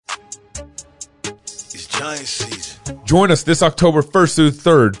Giant season. Join us this October 1st through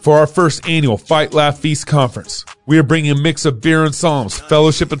 3rd for our first annual Fight, Laugh, Feast conference. We are bringing a mix of beer and psalms,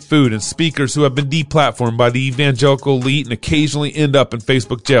 fellowship and food, and speakers who have been deplatformed by the evangelical elite and occasionally end up in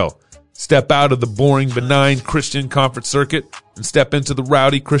Facebook jail. Step out of the boring, benign Christian conference circuit and step into the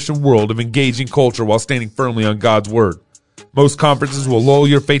rowdy Christian world of engaging culture while standing firmly on God's word. Most conferences will lull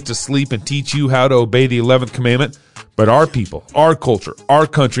your faith to sleep and teach you how to obey the 11th commandment, but our people, our culture, our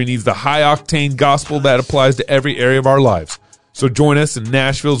country needs the high-octane gospel that applies to every area of our lives. So join us in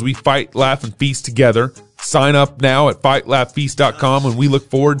Nashville as we fight, laugh, and feast together. Sign up now at fightlaughfeast.com, and we look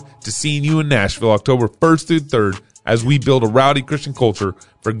forward to seeing you in Nashville October 1st through 3rd as we build a rowdy Christian culture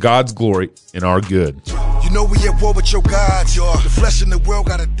for God's glory and our good. You know we at war with your gods, y'all. The flesh in the world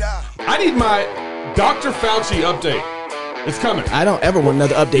gotta die. I need my Dr. Fauci update. It's coming. I don't ever want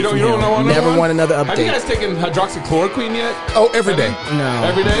another update from him. Never want another update. Have you guys taken hydroxychloroquine yet? Oh, every day. No.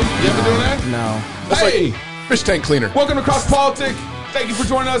 Every day? You have been doing that? No. That's Hey! like fish tank cleaner. Welcome to Cross Politic. Thank you for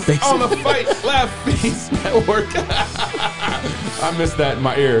joining us on the Fight, Laugh, Feast Network. I missed that in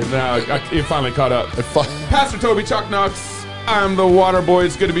my ear. Now it finally caught up. Pastor Toby Chuck Knox. I'm the Water Boy.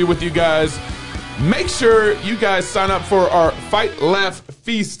 It's good to be with you guys. Make sure you guys sign up for our Fight, Laugh,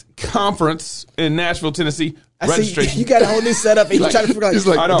 Feast conference in Nashville, Tennessee. Registration. You got a whole new setup, and you're trying to figure out, he's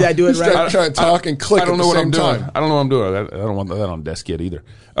like, did I do it right? Trying to talk and click I don't know at what the I'm same doing. time. I don't know what I'm doing. I don't want that on desk yet either.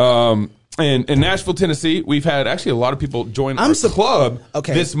 In Nashville, Tennessee, we've had actually a lot of people join our club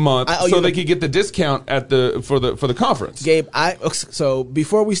this month so they could get the discount at for the conference. Gabe, so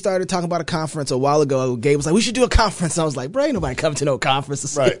before we started talking about a conference a while ago, Gabe was like, we should do a conference. And I was like, bro, ain't nobody coming to no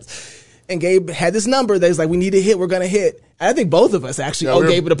conference. Right. And Gabe had this number that was like, we need to hit, we're going to hit. And I think both of us actually owe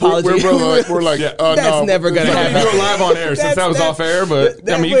Gabe an apology. We're like, that's never going to happen. You do it live on air since that was off air, but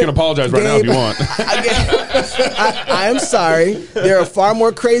I mean, you can apologize right now if you want. I am sorry. There are far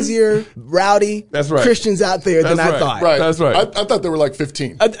more crazier, rowdy Christians out there than I thought. Right. That's right. I thought there were like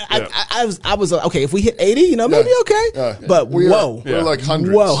 15. I was okay, if we hit 80, maybe okay. But whoa. We're like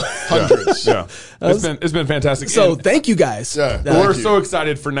hundreds. Whoa. Hundreds. Yeah. It's been fantastic. So thank you guys. Yeah. We're so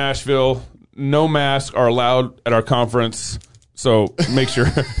excited for Nashville. No masks are allowed at our conference, so make sure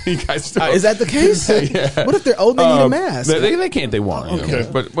you guys don't. Is that the case? Yeah. What if they're old and they need a mask? They can't. They want. Okay.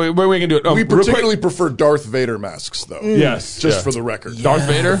 But we can do it. We particularly prefer Darth Vader masks, though. Yes. Just for the record. Darth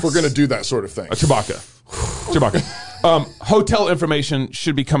Vader? If we're going to do that sort of thing. Chewbacca. Hotel information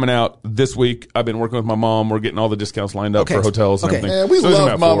should be coming out this week. I've been working with my mom. We're getting all the discounts lined up for hotels and everything. Man, we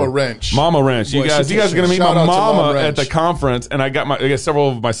love Mama Wrench. Mama Wrench. You guys are going to meet my mama at the conference, and I guess several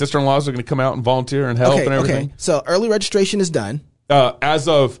of my sister-in-laws are going to come out and volunteer and help and everything. Okay. So early registration is done. As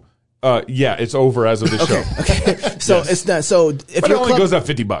of it's over as of this show. Okay. So it's done. So if it only goes up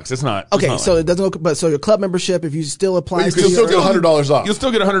 $50. It's not. Okay. So it doesn't look. But so your club membership, if you still apply, you can still get $100 off. You'll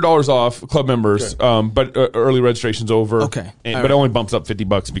still get $100 off club members. Okay. But early registration's over. Okay. But it only bumps up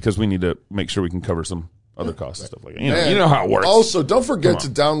 $50 because we need to make sure we can cover some other costs and stuff like that. You know how it works. Also, don't forget to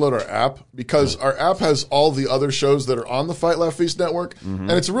download our app because our app has all the other shows that are on the Fight Laugh Feast network, and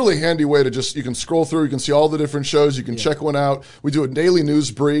it's a really handy way to you can scroll through, you can see all the different shows, you can check one out. We do a daily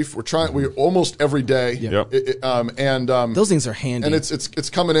news brief. We're almost every day. Yep. Those things are handy, and it's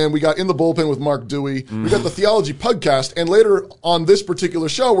coming in. We got In the Bullpen with Mark Dewey. We got the Theology podcast, and later on this particular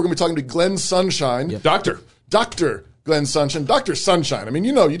show, we're going to be talking to Glenn Sunshine, Doctor Glenn Sunshine, Dr. Sunshine. I mean,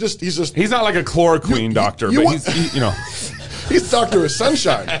 he's not like a chloroquine doctor, but he's he's Dr.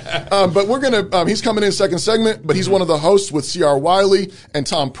 Sunshine. But we're gonna he's coming in second segment, but he's one of the hosts with C.R. Wiley and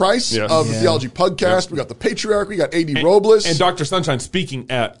Tom Price of the Theology Podcast. We got the Patriarch, we got A.D. Robles. And Dr. Sunshine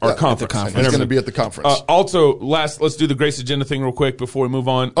speaking at our conference. He's going to be at the conference. Also, let's do the Grace Agenda thing real quick before we move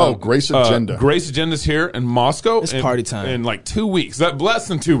on. Grace Agenda. Grace Agenda's here in Moscow. It's party time. In like 2 weeks. Less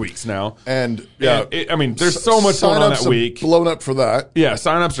than 2 weeks now. And there's so much going on that week. Blown up for that. Yeah,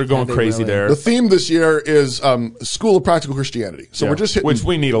 signups are going crazy there. The theme this year is School of Practical Christianity. So we're just hitting which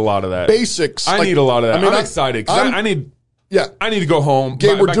we need a lot of that. Basics. I need a lot of that. I'm excited because I need to go home.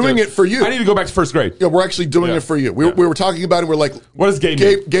 Gabe, we're doing it for you. I need to go back to first grade. Yeah, we're actually doing it for you. We were talking about it. We're like, what does Gabe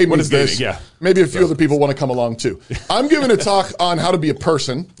mean? Gabe what means this. Yeah. Maybe a few other people want to come along too. I'm giving a talk on how to be a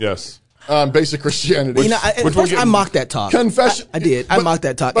person. Yes. Basic Christianity. At first I mocked that talk. Confession. I did. I mocked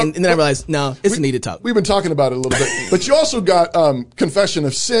that talk. And then I realized, no, it's a needed talk. We've been talking about it a little bit. But you also got confession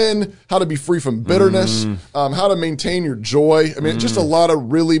of sin, how to be free from bitterness, how to maintain your joy. I mean, just a lot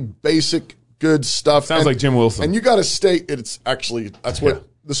of really basic, good stuff. Sounds like Jim Wilson. And you got to state that's what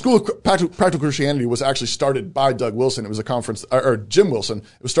the School of Practical Christianity was actually started by Doug Wilson. It was a conference, or Jim Wilson.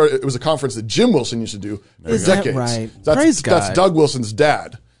 It was a conference that Jim Wilson used to do for decades. That right? Praise God. That's Doug Wilson's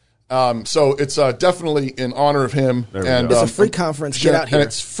dad. So it's definitely in honor of him. And it's a free conference. Get out here. And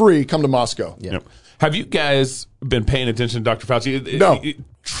it's free. Come to Moscow. Yep. Have you guys been paying attention to Dr. Fauci? No.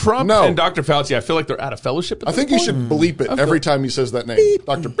 Trump and Dr. Fauci, I feel like they're out of fellowship. I think you should bleep it every time he says that name. Beep.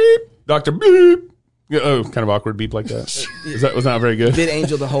 Dr. Beep. Dr. Beep. Yeah, oh, kind of awkward beep like that. Was not very good. Vid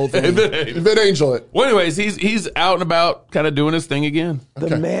Angel the whole thing. Vid Angel it. Well, anyways, he's out and about kind of doing his thing again.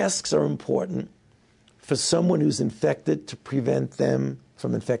 The masks are important for someone who's infected to prevent them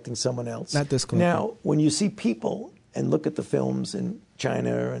from infecting someone else. Not this close. Now, when you see people and look at the films in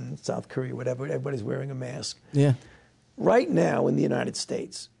China and South Korea, whatever, everybody's wearing a mask. Yeah. Right now in the United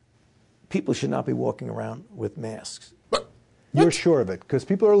States, people should not be walking around with masks. You're sure of it? Because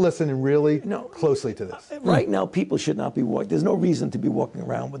people are listening really closely to this. Right now, people should not be walking. There's no reason to be walking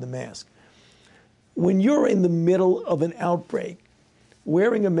around with a mask. When you're in the middle of an outbreak,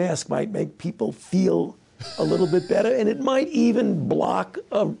 wearing a mask might make people feel a little bit better, and it might even block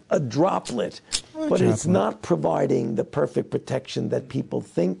a droplet. But it's not providing the perfect protection that people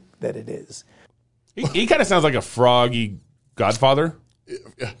think that it is. He kind of sounds like a froggy Godfather.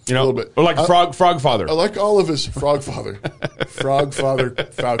 Yeah, you know, a little bit. Or like Frog Father. I like all of his Frog Father. Frog Father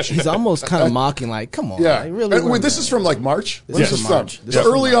Fauci. He's almost kind of mocking, like, come on. Yeah. Really Wait, this is from like March? This is from March. So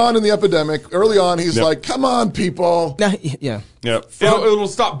early on in the epidemic, he's like, come on, people. Yeah. It'll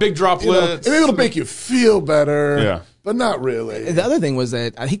stop big droplets. And it'll make you feel better. Yeah. But not really. The other thing was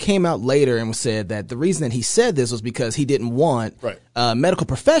that he came out later and said that the reason that he said this was because he didn't want medical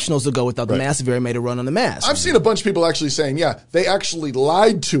professionals to go without the mask if he made a run on the mask. I've seen a bunch of people actually saying, they actually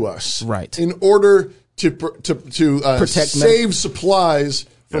lied to us in order to protect save supplies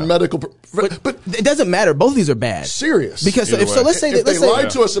from medical. But it doesn't matter. Both of these are bad. Serious. Because let's say they lied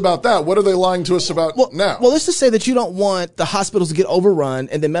to us about that, what are they lying to us about now? Well, let's just say that you don't want the hospitals to get overrun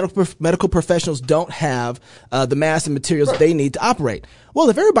and then medical professionals don't have the masks and materials they need to operate. Well,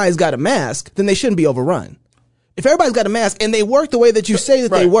 if everybody's got a mask, then they shouldn't be overrun. If everybody's got a mask and they work the way that you say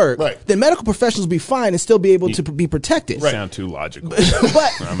that they work, then medical professionals will be fine and still be able to be protected. You sound too logical.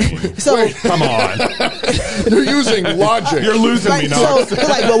 But come on. You're using logic. You're losing me now.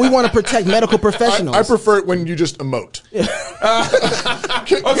 So, we want to protect medical professionals. I prefer it when you just emote.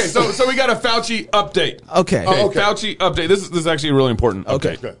 Okay, so we got a Fauci update. Okay. Fauci update. This is actually a really important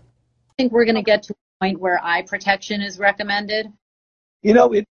update. I think we're going to get to a point where eye protection is recommended. You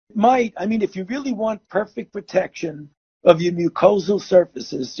know, it might. I mean, if you really want perfect protection of your mucosal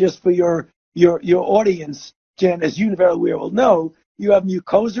surfaces, just for your audience, Jen, as you very well know, you have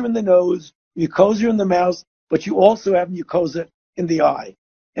mucosa in the nose, mucosa in the mouth, but you also have mucosa in the eye.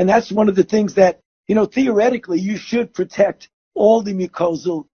 And that's one of the things that, theoretically, you should protect all the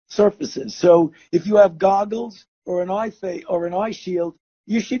mucosal surfaces. So if you have goggles or an eye shield,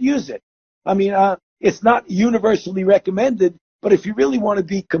 you should use it. I mean, it's not universally recommended, but if you really want to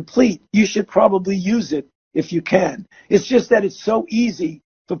be complete, you should probably use it if you can. It's just that it's so easy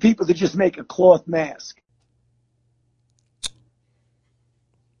for people to just make a cloth mask.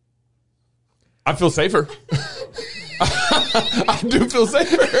 I feel safer. I do feel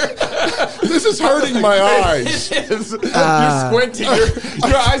safer. This is hurting my eyes. It is. You're squinting.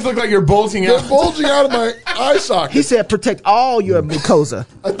 Your eyes look like you're bulging out. They're bulging out of my eye socket. He said protect all your mucosa.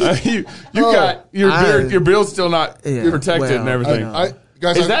 You got your beard. Your beard's still not protected and everything.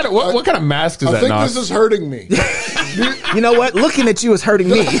 Guys, is that what kind of mask is that? I think this is hurting me. You know what? Looking at you is hurting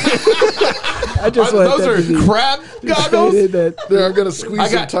me. Those are crab goggles. I'm going to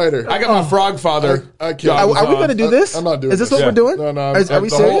squeeze them tighter. I got my Frog Father. Are we going to do this? I'm not doing this. Is this what we're doing? No. Are we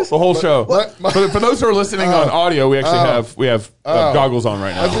serious? The whole show. For those who are listening on audio, we actually have goggles on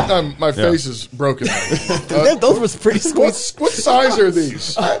right now. I think my face is broken. Those were pretty squeezed. What size are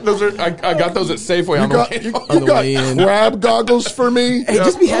these? Those are. I got those at Safeway. You got crab goggles for me? Hey,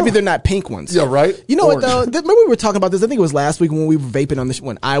 just be happy they're not pink ones. Yeah, right. You know what though? Remember we were talking about this. I think it was last week when we were vaping on the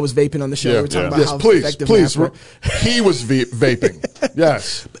when I was vaping on the show. We were talking about how effective please. He was vaping.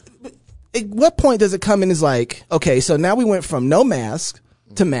 Yes. At what point does it come in? Is like, okay, so now we went from no mask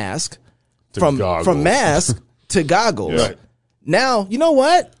to mask, from mask to goggles. Right. Now you know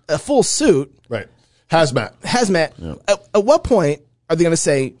what? A full suit. Right. Hazmat. Yeah. At what point are they going to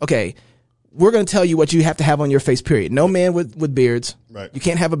say, okay, we're going to tell you what you have to have on your face, period. No man with beards. Right. You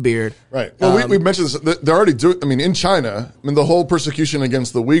can't have a beard. Right. Well, we mentioned this. They're already doing, in China, the whole persecution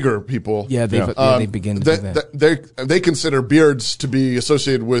against the Uyghur people. Yeah, they begin to do that. They consider beards to be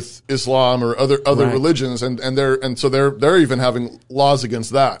associated with Islam or other religions, and so they're even having laws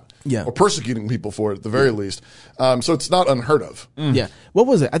against that. Yeah. or persecuting people for it at the very least. So it's not unheard of. Yeah. What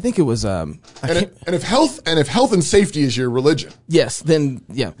was it? I think it was. And if health and safety is your religion, Yes. Then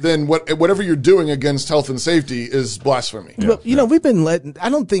yeah. then whatever you're doing against health and safety is blasphemy. But you know, we've been letting. I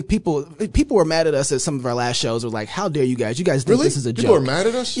don't think people were mad at us at some of our last shows. Were like, "How dare you guys? You guys think Really? this is a People joke?" are mad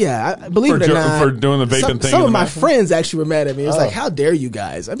at us? Yeah, I believe it or not, for doing the vaping thing Some in of the my bathroom? friends actually were mad at me. It was like, "How dare you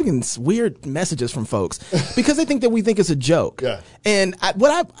guys?" I'm getting weird messages from folks because they think that we think it's a joke. Yeah. And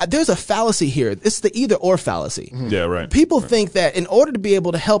there's a fallacy here. It's the either or fallacy. Yeah, right. People think that in order to be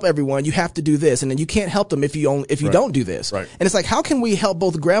able to help everyone, you have to do this, and then you can't help them if you don't do this. Right. And it's like, how can we help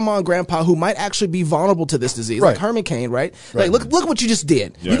both grandma and grandpa who might actually be vulnerable to this disease, like Right. Herman Cain, right? Like, look what you just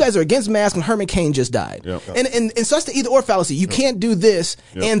did. Yeah. You guys are against masks, and Herman Cain just died. Yep. And so that's the either or fallacy. You can't do this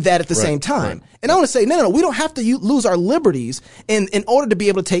and that at the same time. And I want to say, no, we don't have to lose our liberties in order to be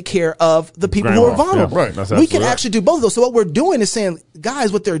able to take care of the people who are Grandma. vulnerable. Yeah, right. That's We can absolutely right. actually do both of those. So what we're doing is saying,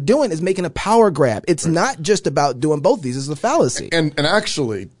 guys, what they're doing is making a power grab. It's not just about doing both of these. It's a fallacy. And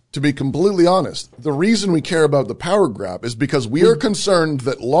actually, to be completely honest, the reason we care about the power grab is because we are concerned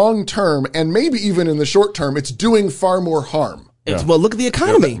that long term and maybe even in the short term, it's doing far more harm. Well, look at the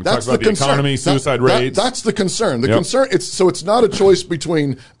economy. Talk about the economy, suicide rates. That's the concern. The Yep. concern. It's not a choice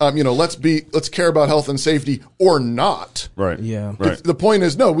between let's care about health and safety or not. Right. Yeah. Right. The point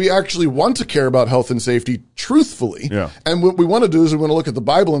is, no, we actually want to care about health and safety truthfully. Yeah. And what we want to do is we want to look at the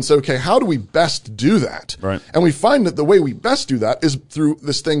Bible and say, okay, how do we best do that? Right. And we find that the way we best do that is through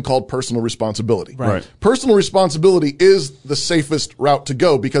this thing called personal responsibility. Right. Personal responsibility is the safest route to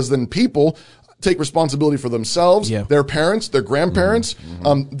go because then people take responsibility for themselves, Yeah. their parents, their grandparents,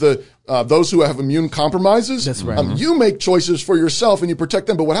 those who have immune compromises. That's right. You make choices for yourself and you protect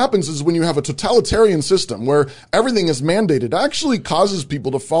them. But what happens is when you have a totalitarian system where everything is mandated, it actually causes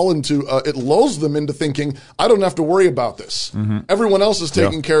people to fall into, it lulls them into thinking, I don't have to worry about this. Everyone else is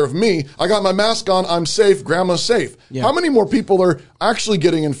taking care of me. I got my mask on. I'm safe. Grandma's safe. Yeah. How many more people are actually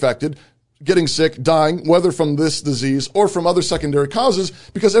getting infected, getting sick, dying, whether from this disease or from other secondary causes,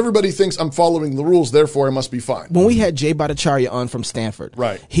 because everybody thinks I'm following the rules, therefore I must be fine. When we had Jay Bhattacharya on from Stanford,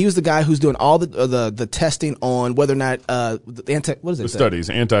 Right. He was the guy who's doing all the testing on whether or not The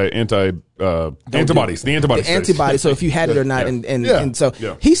studies, antibodies, the antibody studies. the antibody. So if you had it or not, Yeah. and so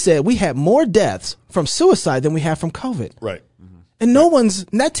Yeah. he said we had more deaths from suicide than we have from COVID. Right. And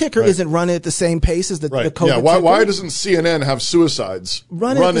that ticker isn't running at the same pace as the COVID Yeah. Why ticker. doesn't CNN have suicides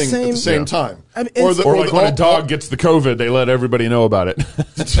Running at the same- time? I mean, Or like when a dog gets the COVID, they let everybody know about it.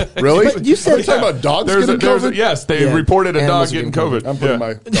 Really? But you said- Are you talking about dogs getting COVID? Yes, they Yeah. reported a dog Animals are getting getting COVID. I'm putting Yeah.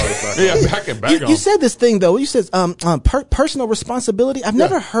 my dogs back on. Yeah, back on. You said this thing though. You said personal responsibility. I've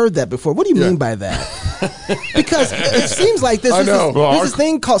never heard that before. What do you mean by that? Because it seems like I know. there's this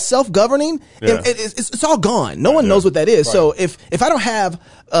thing called self-governing. Yeah. And it's all gone. No one knows what that is. So if I don't have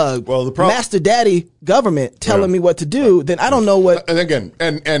the master daddy government telling me what to do, then I don't know what. And again,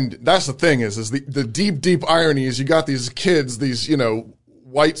 and that's the thing is the deep irony is you got these kids, these,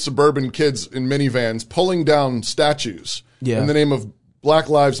 white suburban kids in minivans pulling down statues in the name of Black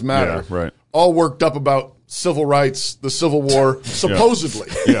Lives Matter. Yeah, right. All worked up about civil rights, the Civil War, supposedly.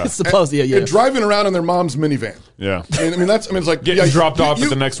 Yeah. Supposedly, yeah. And driving around in their mom's minivan. Yeah. It's like Getting dropped off at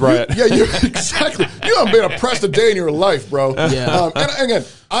the next riot. Exactly. You haven't been oppressed a day in your life, bro. Yeah. And again,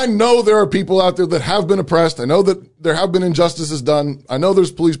 I know there are people out there that have been oppressed. I know that there have been injustices done. I know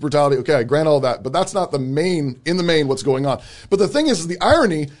there's police brutality. Okay, I grant all that, but that's not in the main what's going on. But the thing is, the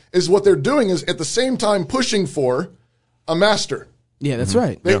irony is what they're doing is at the same time pushing for a master. Yeah, that's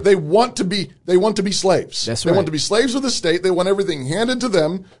right. They want to be slaves. That's They right. want to be slaves of the state. They want everything handed to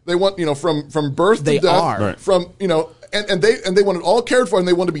them. They want, from birth They to death, are. Right. from, and they want it all cared for, and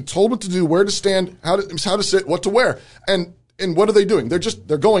they want to be told what to do, where to stand, how to sit, what to wear. And what are they doing?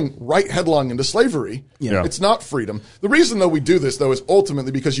 They're going right headlong into slavery. Yeah. It's not freedom. The reason though we do this though is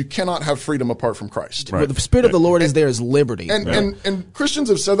ultimately because you cannot have freedom apart from Christ. Where the spirit of the Lord is, there is liberty. And Christians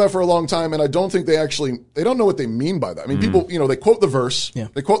have said that for a long time, and I don't think they don't know what they mean by that. I mean, people, they quote the verse. Yeah.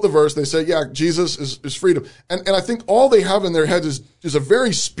 They quote the verse. They say, yeah, Jesus is freedom. And I think all they have in their heads is a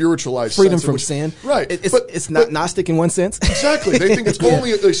very spiritualized Freedom sense in from which- sin. Right. It's not Gnostic in one sense. Exactly. They think it's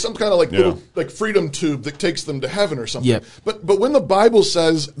only some kind of little freedom tube that takes them to heaven or something. Yep. But when the Bible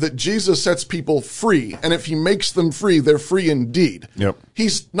says that Jesus sets people free, and if he makes them free, they're free indeed. Yep.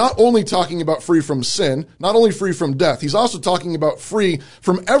 He's not only talking about free from sin, not only free from death, he's also talking about free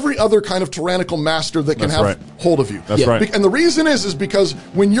from every other kind of tyrannical master that can That's have right. hold of you. That's right. And the reason is because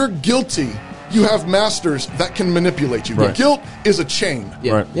when you're guilty, you have masters that can manipulate you. Right. Guilt is a chain.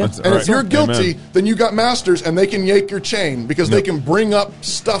 Yeah. Right. Yeah. That's- And all if right. you're guilty, Amen. then you got masters and they can yank your chain because they can bring up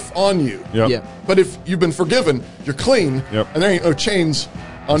stuff on you. Yep. Yeah. But if you've been forgiven, you're clean, Yep. and there ain't no chains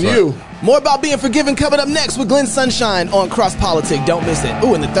On you. More about being forgiven coming up next with Glenn Sunshine on Cross Politic. Don't miss it.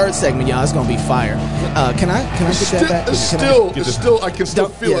 Ooh, in the third segment, y'all, it's gonna be fire. Can I get that back? I can still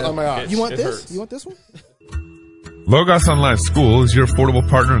feel it on my eyes. You want this? hurts. You want this one? Logos Online School is your affordable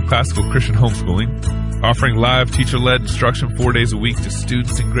partner in classical Christian homeschooling, offering live teacher-led instruction 4 days a week to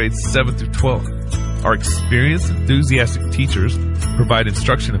students in grades 7 through 12. Our experienced, enthusiastic teachers provide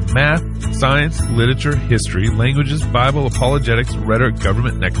instruction in math, science, literature, history, languages, Bible, apologetics, rhetoric,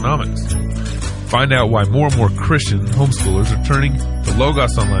 government, and economics. Find out why more and more Christian homeschoolers are turning to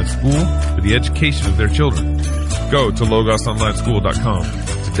Logos Online School for the education of their children. Go to logosonlineschool.com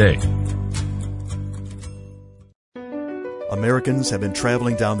today. Americans have been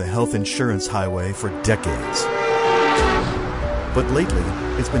traveling down the health insurance highway for decades. But lately,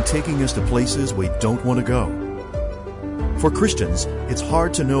 it's been taking us to places we don't want to go. For Christians, it's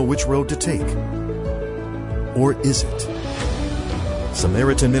hard to know which road to take. Or is it?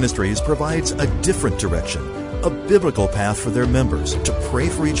 Samaritan Ministries provides a different direction, a biblical path for their members to pray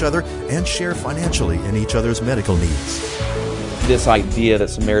for each other and share financially in each other's medical needs. This idea that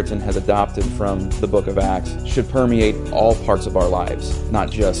Samaritan has adopted from the book of Acts should permeate all parts of our lives, not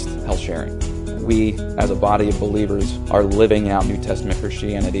just health sharing. We, as a body of believers, are living out New Testament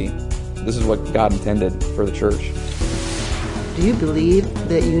Christianity. This is what God intended for the church. Do you believe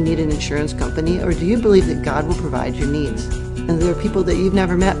that you need an insurance company, or do you believe that God will provide your needs? And there are people that you've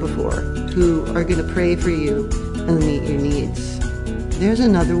never met before who are going to pray for you and meet your needs. There's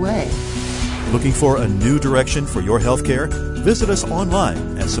another way. Looking for a new direction for your health care? Visit us online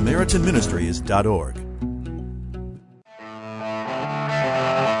at SamaritanMinistries.org.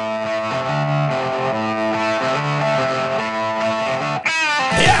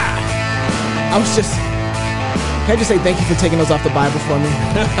 Can I just say thank you for taking those off the Bible for me?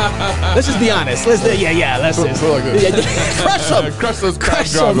 Let's just be honest. Let's just like this. Crush them. Crush those crowd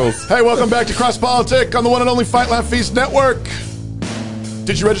goggles. Hey, welcome back to Cross Politic on the one and only Fight Laugh Feast Network.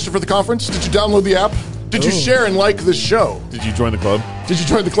 Did you register for the conference? Did you download the app? Did you share and like this show? Did you join the club? Did you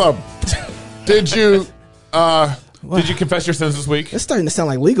join the club? Did you Did you confess your sins this week? It's starting to sound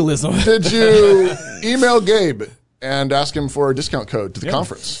like legalism. did you email Gabe and ask him for a discount code to the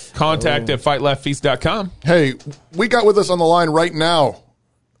conference? Contact at fightlaughfeast.com. Hey, we got with us on the line right now,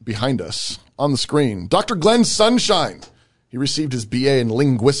 behind us, on the screen, Dr. Glenn Sunshine. He received his BA in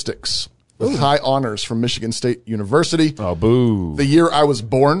linguistics with high honors from Michigan State University. Oh, boo. The year I was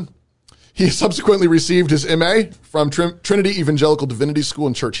born. He subsequently received his MA from Trinity Evangelical Divinity School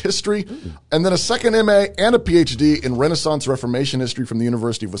in Church History, and then a second MA and a PhD in Renaissance Reformation History from the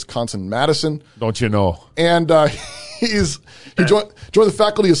University of Wisconsin-Madison. Don't you know? And he joined the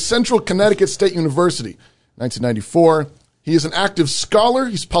faculty of Central Connecticut State University, 1994. He is an active scholar.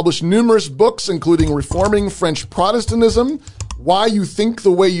 He's published numerous books, including Reforming French Protestantism, Why You Think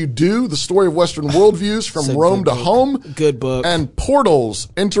the Way You Do, The Story of Western Worldviews from Rome to Home. Good book. And Portals,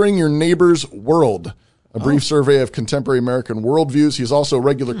 Entering Your Neighbor's World, a brief survey of contemporary American worldviews. He's also a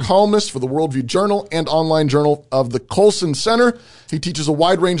regular columnist for the Worldview Journal and online journal of the Colson Center. He teaches a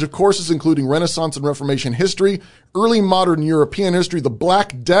wide range of courses, including Renaissance and Reformation history, early modern European history, the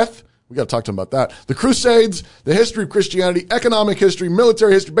Black Death. We got to talk to him about that. The Crusades, the history of Christianity, economic history,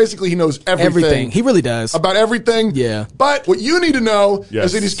 military history. Basically, he knows everything. He really does. About everything. Yeah. But what you need to know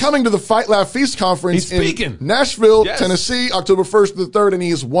is that he's coming to the Fight Laugh Feast conference in Nashville, Tennessee, October 1st to the 3rd, and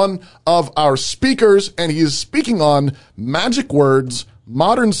he is one of our speakers, and he is speaking on magic words,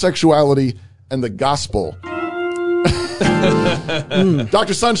 modern sexuality, and the gospel.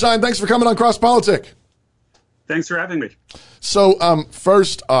 Dr. Sunshine, thanks for coming on Cross Politic. Thanks for having me. So,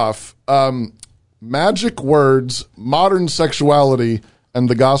 first off, magic words, modern sexuality, and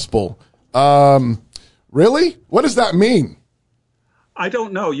the gospel. Really? What does that mean? I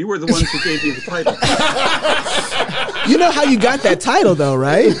don't know. You were the ones who gave me the title. You know how you got that title, though,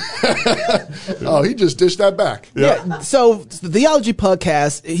 right? Oh, he just dished that back. Yeah. So the Theology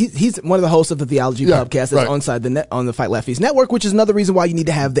Podcast, he's one of the hosts of the Theology Podcast that's on the Fight Laugh Feast Network, which is another reason why you need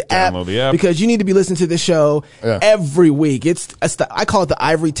to have the app. Download the app. Because you need to be listening to this show every week. I call it the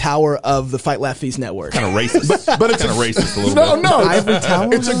ivory tower of the Fight Laugh Feast Network. Kind of racist. but it's kind of racist a little bit. No. Ivory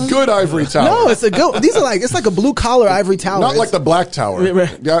tower? It's a good ivory tower. No, it's a good. These are it's like a blue collar ivory tower. Not like the black tower.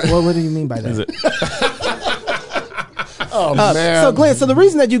 Yeah. Well, what do you mean by that? Is it? Oh, man. So, Glenn, the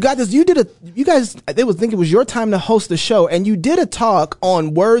reason that you got this, they would think it was your time to host the show, and you did a talk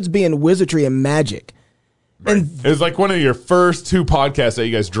on words being wizardry and magic. Right. And it was like one of your first two podcasts that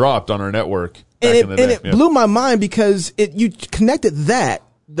you guys dropped on our network back in the day. And it blew my mind because you connected that,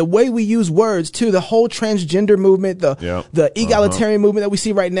 the way we use words, to the whole transgender movement, the egalitarian movement that we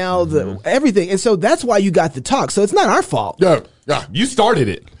see right now, the everything. And so that's why you got the talk. So it's not our fault. Yeah. Yeah. You started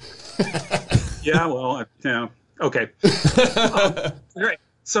it. Yeah, well, yeah. Okay. Right.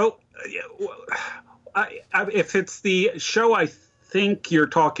 So, if it's the show I think you're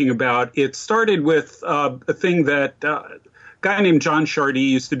talking about, it started with a thing that a guy named John Chardy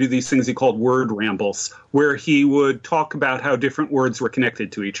used to do these things he called word rambles, where he would talk about how different words were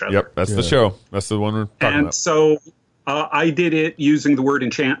connected to each other. Yep, that's the show. That's the one we're talking about. And so I did it using the word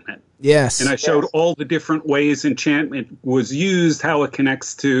enchantment. Yes. And I showed all the different ways enchantment was used, how it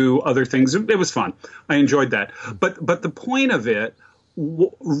connects to other things. It was fun. I enjoyed that. But the point of it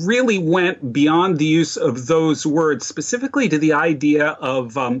really went beyond the use of those words, specifically to the idea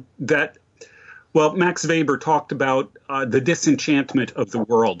of that. Well, Max Weber talked about the disenchantment of the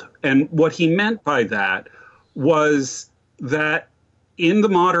world. And what he meant by that was that in the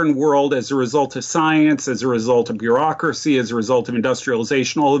modern world, as a result of science, as a result of bureaucracy, as a result of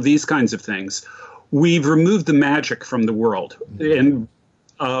industrialization, all of these kinds of things, we've removed the magic from the world. And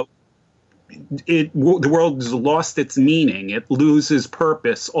the world has lost its meaning. It loses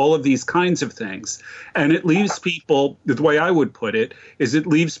purpose, all of these kinds of things. And it leaves people, the way I would put it, is it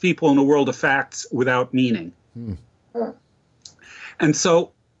leaves people in a world of facts without meaning. And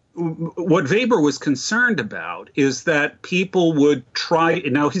so what Weber was concerned about is that people would try,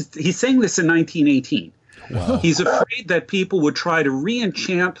 now he's saying this in 1918. Wow. He's afraid that people would try to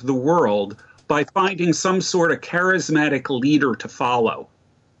re-enchant the world by finding some sort of charismatic leader to follow.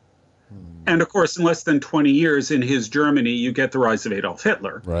 And of course, in less than 20 years in his Germany, you get the rise of Adolf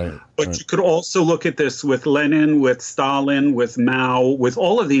Hitler. Right. But you could also look at this with Lenin, with Stalin, with Mao, with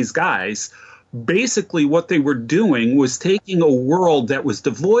all of these guys. Basically, what they were doing was taking a world that was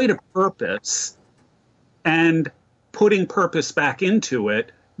devoid of purpose and putting purpose back into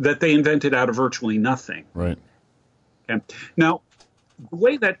it that they invented out of virtually nothing. Right. Okay. Now, the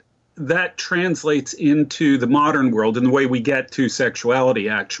way that translates into the modern world and the way we get to sexuality,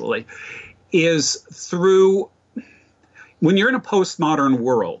 actually, is through when you're in a postmodern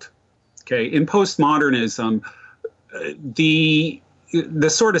world. Okay, in postmodernism, the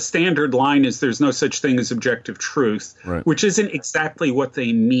sort of standard line is there's no such thing as objective truth, right, which isn't exactly what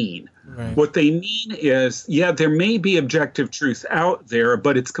they mean. Right. What they mean is, yeah, there may be objective truth out there,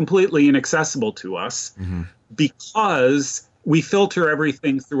 but it's completely inaccessible to us because we filter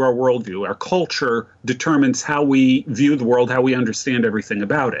everything through our worldview. Our culture determines how we view the world, how we understand everything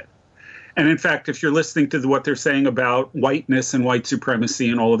about it. And in fact, if you're listening to what they're saying about whiteness and white supremacy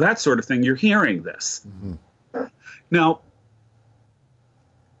and all of that sort of thing, you're hearing this. Now,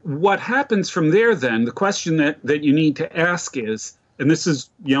 what happens from there then, the question that you need to ask is, and this is,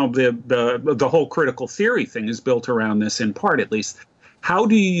 the whole critical theory thing is built around this in part at least, how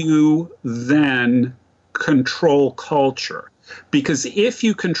do you then control culture? Because if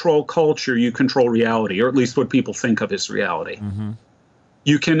you control culture, you control reality, or at least what people think of as reality.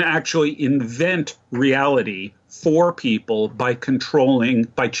 You can actually invent reality for people by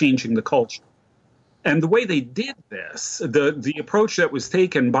changing the culture. And the way they did this, the approach that was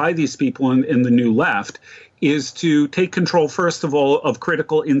taken by these people in the New Left is to take control, first of all, of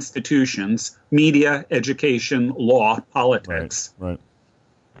critical institutions, media, education, law, politics. Right.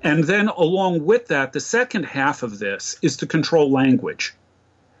 And then along with that, the second half of this is to control language.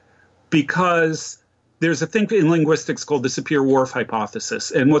 Because there's a thing in linguistics called the Sapir-Whorf hypothesis.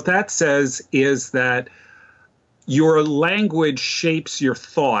 And what that says is that your language shapes your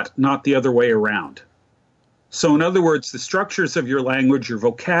thought, not the other way around. So in other words, the structures of your language, your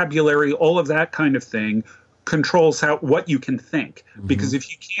vocabulary, all of that kind of thing controls what you can think. Because if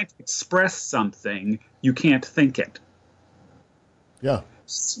you can't express something, you can't think it. Yeah.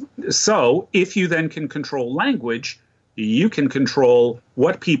 So if you then can control language, you can control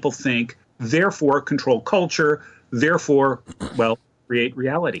what people think, therefore control culture, therefore, create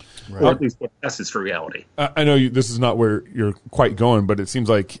reality. Right. Or at least what passes for reality. I know this is not where you're quite going, but it seems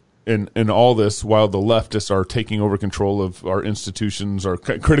like in all this, while the leftists are taking over control of our institutions, our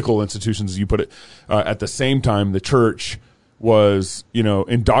critical institutions, as you put it, at the same time, the church was,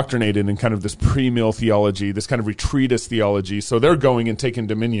 indoctrinated in kind of this pre-mill theology, this kind of retreatist theology. So they're going and taking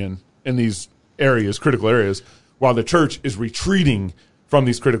dominion in these areas, critical areas, while the church is retreating from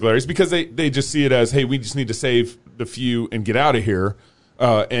these critical areas because they just see it as, hey, we just need to save the few and get out of here.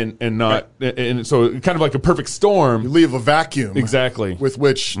 And not, and so kind of like a perfect storm. You leave a vacuum. Exactly. With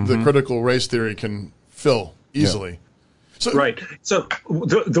which the critical race theory can fill easily. So, right. So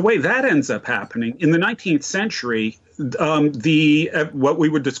the way that ends up happening in the 19th century, what we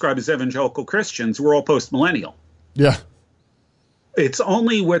would describe as evangelical Christians were all post-millennial. Yeah. It's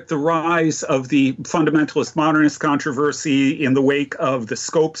only with the rise of the fundamentalist modernist controversy in the wake of the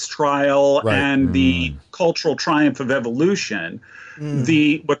Scopes trial and the cultural triumph of evolution,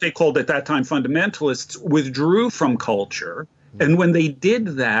 what they called at that time fundamentalists withdrew from culture. And when they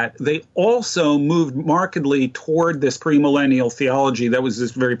did that, they also moved markedly toward this premillennial theology that was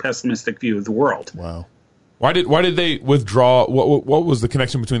this very pessimistic view of the world. Wow. Why did they withdraw? What was the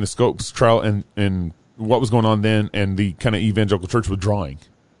connection between the Scopes trial and what was going on then and the kind of evangelical church withdrawing?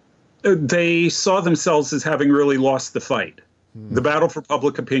 They saw themselves as having really lost the fight. The battle for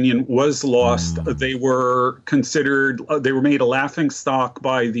public opinion was lost. They were considered, they were made a laughing stock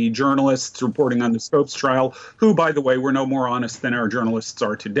by the journalists reporting on the Scopes trial, who, by the way, were no more honest than our journalists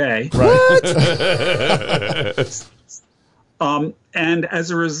are today. Right. And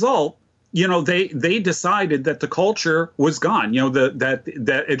as a result, they decided that the culture was gone.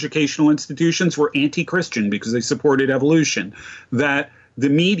 That educational institutions were anti-Christian because they supported evolution. That the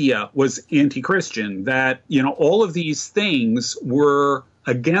media was anti-Christian. That all of these things were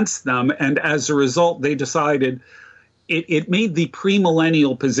against them, and as a result, they decided it made the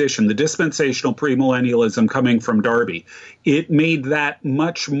premillennial position, the dispensational premillennialism coming from Darby, it made that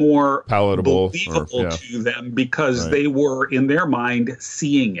much more palatable, believable to them because they were, in their mind,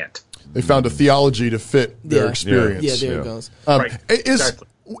 seeing it. They found a theology to fit their experience. Yeah, there it goes.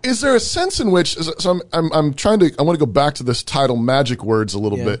 Is there a sense in which? So I'm trying to. I want to go back to this title, magic words, a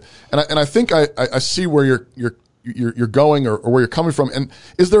little bit, and I think I see where you're going or where you're coming from. And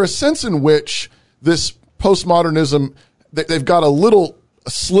is there a sense in which this postmodernism, they've got a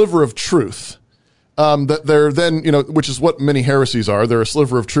sliver of truth? That they're then, which is what many heresies are. They're a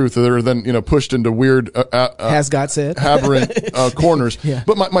sliver of truth that are then, pushed into weird, has God said, aberrant corners. Yeah.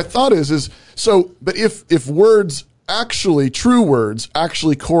 But my thought is but if words true words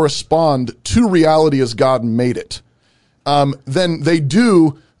actually correspond to reality as God made it, then they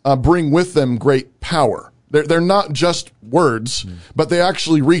do bring with them great power. They're not just words, but they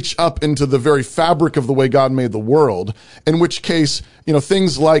actually reach up into the very fabric of the way God made the world, in which case,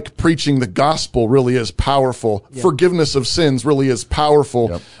 things like preaching the gospel really is powerful. Yep. Forgiveness of sins really is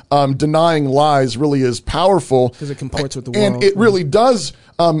powerful. Yep. Denying lies really is powerful. Because it comports with the world. And it really does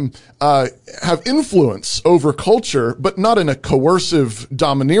have influence over culture, but not in a coercive,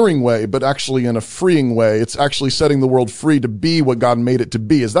 domineering way, but actually in a freeing way. It's actually setting the world free to be what God made it to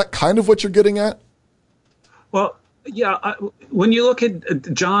be. Is that kind of what you're getting at? Well, yeah, when you look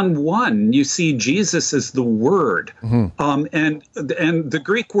at John 1, you see Jesus as the Word. Mm-hmm. And the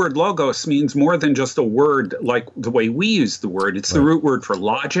Greek word logos means more than just a word like the way we use the word. It's the root word for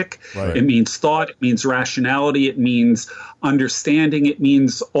logic. Right. It means thought. It means rationality. It means understanding. It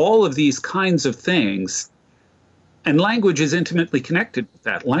means all of these kinds of things. And language is intimately connected with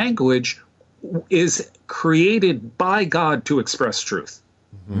that. Language is created by God to express truth.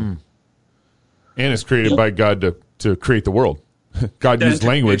 Mm-hmm. And it's created by God to create the world. God used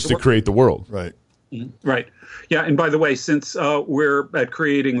language to create the world. Right. Right. Yeah. And by the way, since we're at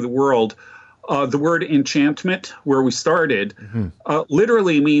creating the world, the word enchantment, where we started,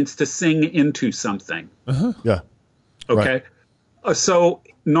 literally means to sing into something. Uh-huh. Yeah. Okay. Right. So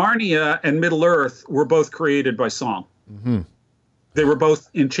Narnia and Middle Earth were both created by song. Mm-hmm. They were both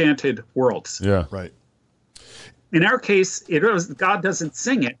enchanted worlds. Yeah. Right. In our case, God doesn't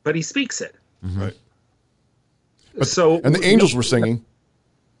sing it, but he speaks it. Mm-hmm. Right. And the angels were singing.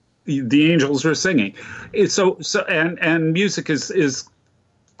 The angels were singing. And music is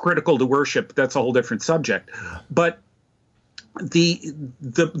critical to worship. That's a whole different subject. But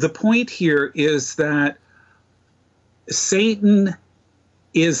the point here is that Satan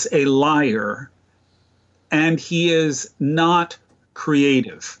is a liar, and he is not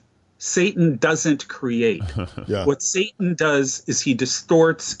creative. Satan doesn't create. Yeah. What Satan does is he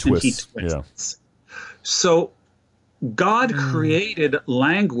distorts and he twists. Yeah. So God created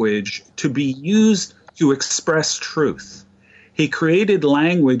language to be used to express truth. He created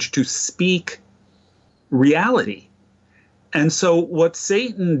language to speak reality. And so what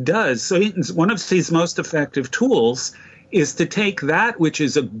Satan does, Satan's one of his most effective tools is to take that which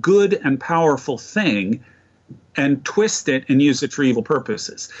is a good and powerful thing and twist it and use it for evil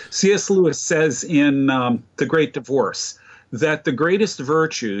purposes. C.S. Lewis says in The Great Divorce that the greatest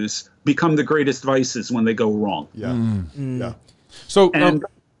virtues become the greatest vices when they go wrong. Yeah. Yeah. So,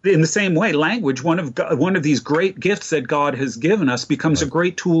 in the same way, language, one of these great gifts that God has given us, becomes a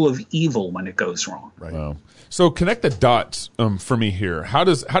great tool of evil when it goes wrong. Right. Wow. So connect the dots for me here. How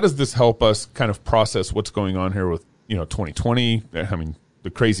does this help us kind of process what's going on here with 2020? I mean, the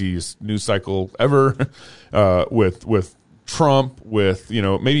craziest news cycle ever, with Trump, with,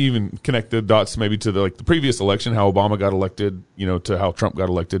 maybe even connect the dots maybe to the previous election, how Obama got elected, to how Trump got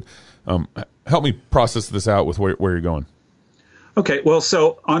elected. Help me process this out with where you're going. Okay, well,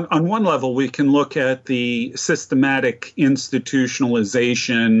 so on one level, we can look at the systematic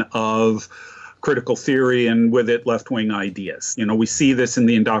institutionalization of critical theory and with it left-wing ideas. We see this in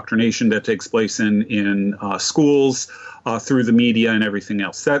the indoctrination that takes place in schools, through the media and everything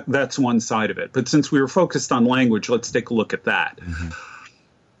else. That's one side of it. But since we were focused on language, let's take a look at that. Mm-hmm.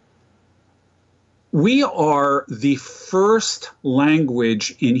 We are the first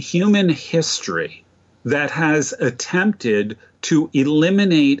language in human history that has attempted to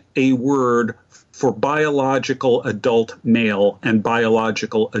eliminate a word for biological adult male and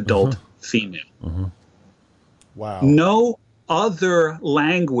biological adult female. Mm-hmm. Wow. No other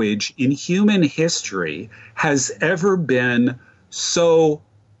language in human history has ever been so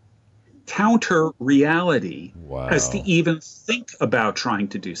counter reality as to even think about trying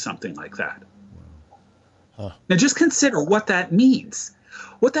to do something like that. Huh. Now just consider what that means.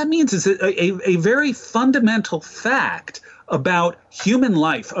 What that means is a very fundamental fact about human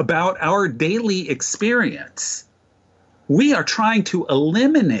life, about our daily experience. We are trying to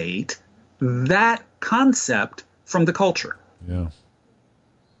eliminate that concept from the culture. Yeah.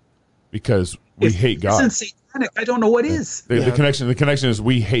 Because we hate God. Isn't satanic? I don't know what is. The connection is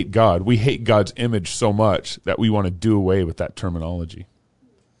we hate God. We hate God's image so much that we want to do away with that terminology.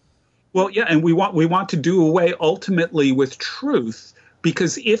 Well, yeah, and we want to do away ultimately with truth,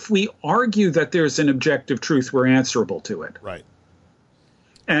 because if we argue that there's an objective truth, we're answerable to it. Right.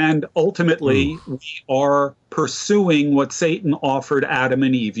 And ultimately, we are pursuing what Satan offered Adam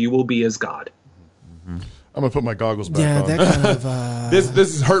and Eve. You will be as God. Mm-hmm. I'm gonna put my goggles back on. Yeah, that kind of.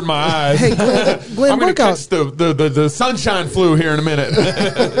 This is hurting my eyes. Hey, Glenn, I'm gonna catch the sunshine flu here in a minute.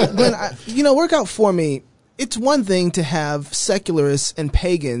 Glenn, work out for me. It's one thing to have secularists and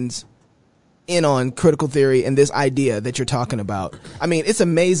pagans in on critical theory and this idea that you're talking about. I mean, it's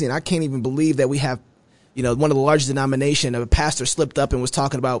amazing. I can't even believe that we have, one of the largest denomination of a pastor slipped up and was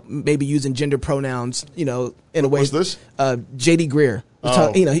talking about maybe using gender pronouns, in a way. What's this? J.D. Greer.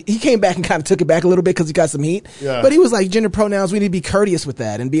 He came back and kind of took it back a little bit because he got some heat. Yeah. But he was like, gender pronouns, we need to be courteous with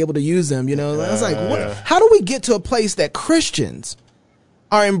that and be able to use them. I was like, how do we get to a place that Christians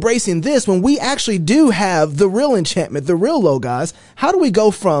are embracing this when we actually do have the real enchantment, the real logos? How do we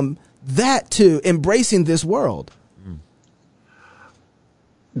go from that to embracing this world?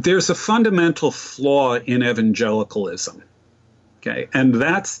 There's a fundamental flaw in evangelicalism. Okay. And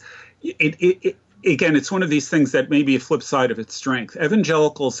that's it. Again, it's one of these things that may be a flip side of its strength.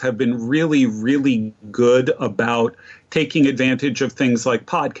 Evangelicals have been really, really good about taking advantage of things like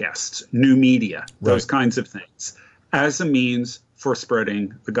podcasts, new media, those kinds of things, as a means for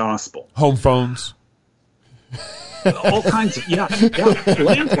spreading the gospel. Home phones. All kinds of, landlines.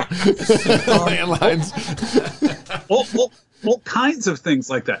 All kinds of things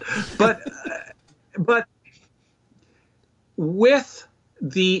like that. But with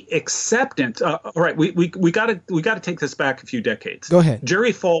the acceptance, all right, we got to take this back a few decades. Go ahead.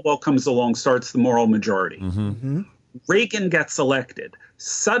 Jerry Falwell comes along, starts the moral majority. Mm-hmm. Reagan gets elected.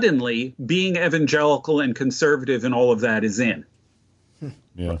 Suddenly, being evangelical and conservative and all of that is in.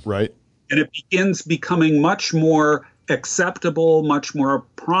 Yeah, right. And it begins becoming much more acceptable, much more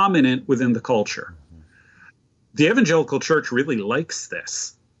prominent within the culture. The evangelical church really likes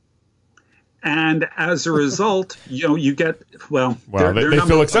this. And as a result, you get, they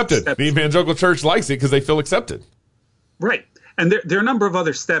feel accepted. The evangelical church likes it because they feel accepted. Right. And there are a number of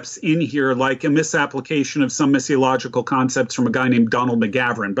other steps in here, like a misapplication of some missiological concepts from a guy named Donald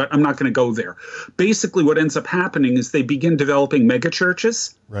McGavran, but I'm not going to go there. Basically, what ends up happening is they begin developing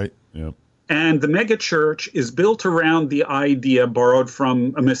megachurches. Right. Yep. And the megachurch is built around the idea, borrowed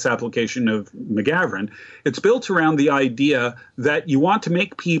from a misapplication of McGavran. It's built around the idea that you want to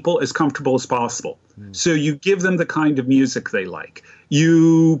make people as comfortable as possible. Mm. So you give them the kind of music they like.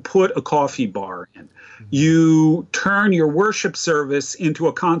 You put a coffee bar in. You turn your worship service into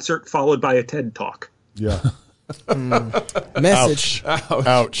a concert followed by a TED Talk. Yeah. Message.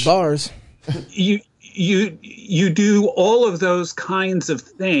 Ouch. Bars. You do all of those kinds of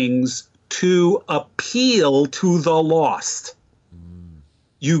things to appeal to the lost.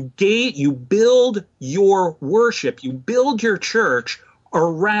 You build your worship, you build your church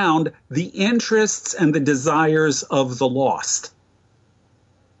around the interests and the desires of the lost.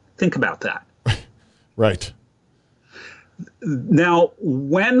 Think about that. Right. Now,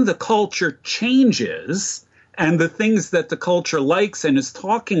 when the culture changes and the things that the culture likes and is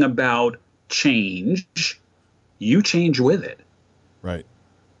talking about change, you change with it. Right.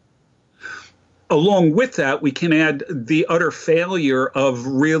 along with that, we can add the utter failure of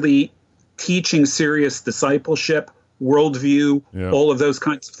really teaching serious discipleship, worldview, all of those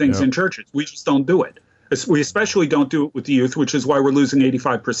kinds of things in churches. We just don't do it. We especially don't do it with the youth, which is why we're losing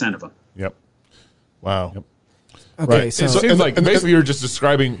 85% of them. Yep. Wow. Yep. Okay, right. so It seems like basically you're just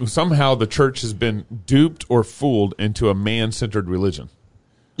describing somehow the church has been duped or fooled into a man-centered religion.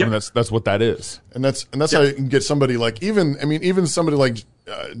 Yep. I mean, that's what that is. And that's how you can get somebody like even somebody like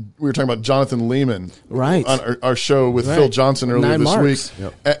we were talking about Jonathan Lehman right on our show with Phil Johnson earlier this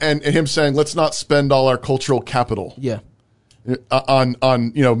week, and him saying, let's not spend all our cultural capital. On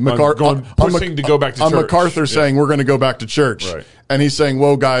pushing to go back to church. On MacArthur saying we're going to go back to church, right. And he's saying,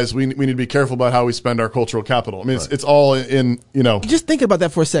 "Whoa, guys, we need to be careful about how we spend our cultural capital." I mean, it's all in Just think about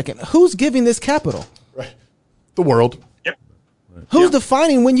that for a second. Who's giving this capital? Right. The world. Yep. Right. Who's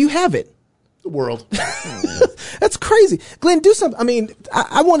defining when you have it? The world. That's crazy. Glenn, do something. I mean,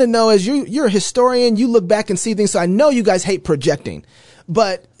 I want to know, as you're a historian, you look back and see things. So I know you guys hate projecting,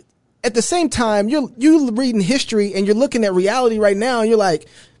 but at the same time, you're reading history and you're looking at reality right now, and you're like,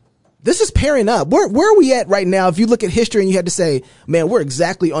 this is pairing up. Where are we at right now? If you look at history and you had to say, man, we're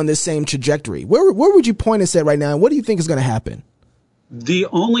exactly on this same trajectory. Where would you point us at right now? And what do you think is going to happen? The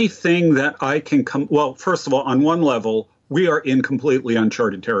only thing that I can well, first of all, on one level, we are in completely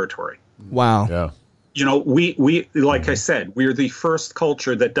uncharted territory. Wow. Yeah. You know, we like I said, we're the first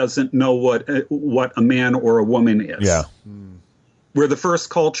culture that doesn't know what a man or a woman is. Yeah. We're the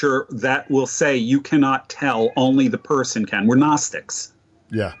first culture that will say you cannot tell, only the person can. We're Gnostics.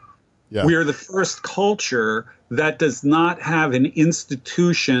 Yeah. Yeah. We are the first culture that does not have an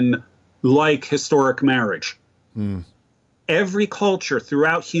institution like historic marriage. Every culture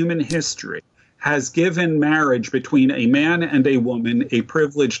throughout human history has given marriage between a man and a woman a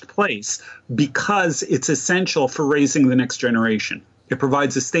privileged place because it's essential for raising the next generation. It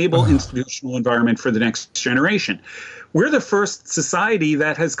provides a stable institutional environment for the next generation. We're the first society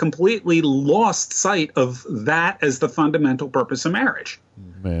that has completely lost sight of that as the fundamental purpose of marriage.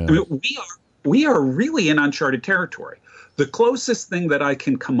 Man. I mean, we are really in uncharted territory. The closest thing that I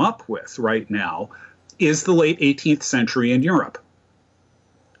can come up with right now is the late 18th century in Europe.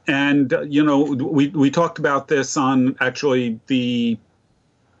 And, we talked about this on actually the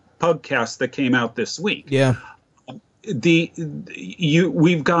podcast that came out this week. Yeah.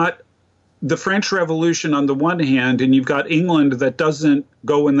 We've got the French Revolution on the one hand, and you've got England that doesn't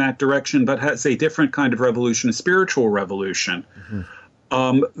go in that direction, but has a different kind of revolution, a spiritual revolution,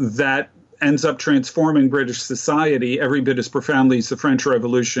 that ends up transforming British society every bit as profoundly as the French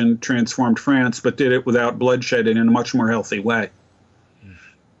Revolution transformed France, but did it without bloodshed and in a much more healthy way.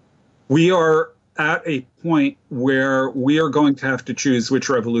 We are at a point where we are going to have to choose which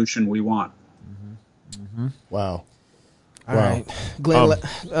revolution we want. Wow. All right, Glenn.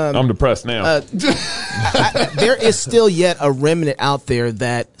 I'm depressed now. There is still yet a remnant out there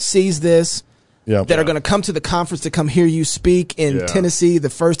that sees this, that are going to come to the conference to come hear you speak in Tennessee the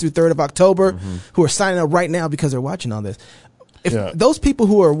 1st through 3rd of October, who are signing up right now because they're watching all this. If those people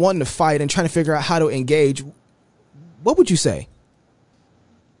who are wanting to fight and trying to figure out how to engage, what would you say?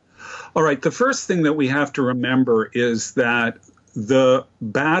 All right. The first thing that we have to remember is that the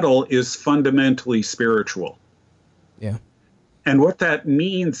battle is fundamentally spiritual. Yeah. And what that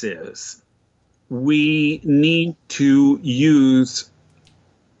means is we need to use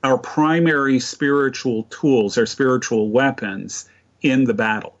our primary spiritual tools, our spiritual weapons in the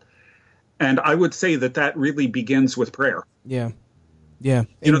battle. And I would say that that really begins with prayer. Yeah. Yeah.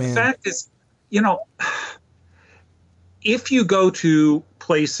 The fact is, if you go to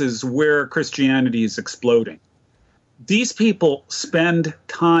places where Christianity is exploding, these people spend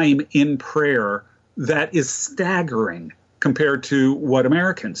time in prayer that is staggering compared to what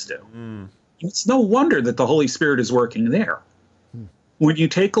Americans do. It's no wonder that the Holy Spirit is working there. When you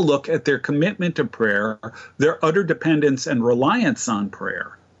take a look at their commitment to prayer, their utter dependence and reliance on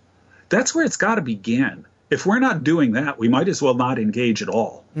prayer, that's where it's got to begin. If we're not doing that, we might as well not engage at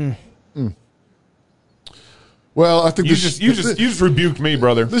all. Well, I think you just rebuked me,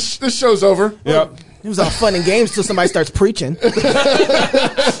 brother. This show's over. Yep. It was all fun and games till somebody starts preaching.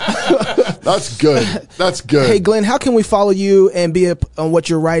 That's good. That's good. Hey, Glenn, how can we follow you and be up on what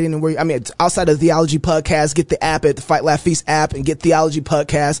you're writing and where? I mean, it's outside of the Theology Podcast, get the app at the Fight Laugh Feast app and get Theology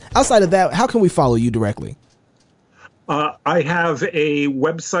Podcast. Outside of that, how can we follow you directly? I have a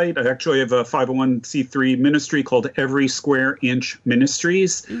website. I actually have a 501c3 ministry called Every Square Inch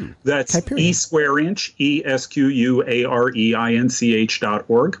Ministries. That's E Square Inch,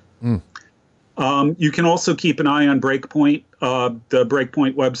 ESQUAREINCH.org. You can also keep an eye on Breakpoint, the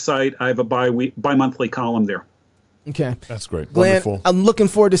Breakpoint website. I have a bi-monthly column there. Okay. That's great. Glenn, Wonderful. I'm looking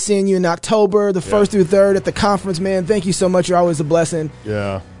forward to seeing you in October, the 1st through 3rd at the conference, man. Thank you so much. You're always a blessing.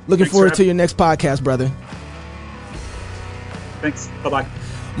 Yeah. Looking Thanks, forward Rap. to your next podcast, brother. Thanks. Bye-bye.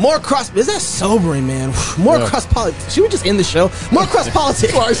 More cross. Is that sobering, man? More cross politics. Should we just end the show? More cross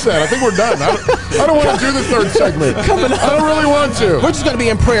politics. That's what I said. I think we're done. I don't want to do the third segment. I don't really want to. We're just going to be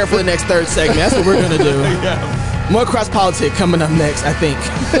in prayer for the next third segment. That's what we're going to do. More cross politics coming up next, I think.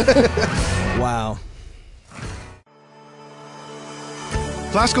 Wow.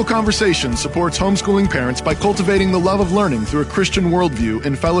 Classical Conversation supports homeschooling parents by cultivating the love of learning through a Christian worldview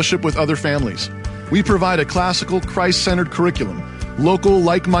in fellowship with other families. We provide a classical, Christ-centered curriculum, local,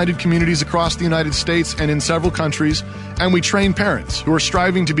 like-minded communities across the United States and in several countries, and we train parents who are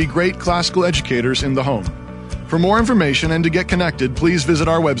striving to be great classical educators in the home. For more information and to get connected, please visit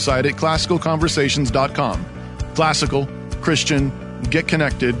our website at classicalconversations.com. Classical, Christian, get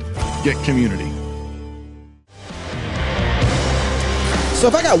connected, get community. So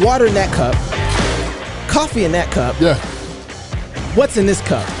if I got water in that cup, coffee in that cup, Yeah. what's in this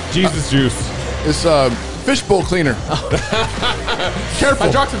cup? Jesus juice. It's fishbowl cleaner. Careful.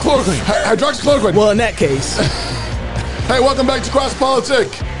 Hydroxychloroquine. Hydroxychloroquine. Well, in that case, Hey, welcome back to Cross Politic.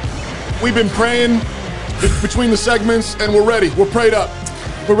 We've been praying between the segments, and we're ready. We're prayed up.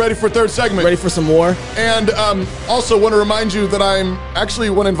 We're ready for third segment. ready for some more? And also want to remind you that I'm actually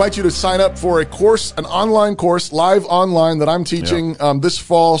want to invite you to sign up for a course, an online course, live online that I'm teaching this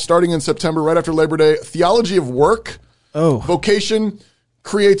fall, starting in September, right after Labor Day. Theology of work, vocation,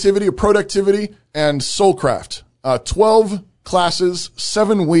 creativity or productivity, and soulcraft. 12 classes,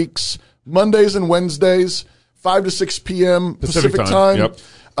 7 weeks, Mondays and Wednesdays, 5 to 6 p.m. Pacific time. Yep.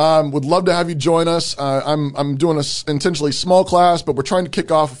 Would love to have you join us. I'm doing a intentionally small class, but we're trying to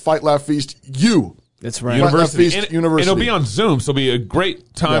kick off Fight, Laugh, Feast That's right. University. Feast And University. it'll be on Zoom, so it'll be a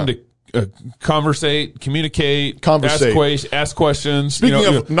great time to conversate, communicate, ask questions. Speaking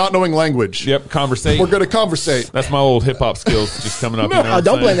of not knowing language. Yep, conversate. We're going to conversate. That's my old hip hop skills just coming up. No, you know what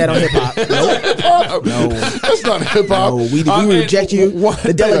don't I'm blame that saying? on hip hop. No, That's not hip hop. no, we reject you.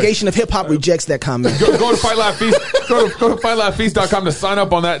 The delegation of hip hop rejects that comment. Go to Fight Laugh Feast. Go to fightlaughfeast.com to sign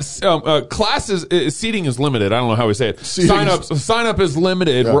up on that. Classes seating is limited. I don't know how we say it. Sign up is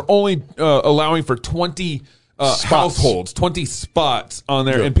limited. Yeah. We're only allowing for 20 households, 20 spots on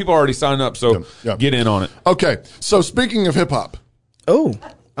there, and people are already signed up. So get in on it. Okay, so speaking of hip hop, Oh,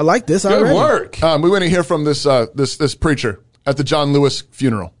 I like this Good already. work. we went to hear from this preacher at the John Lewis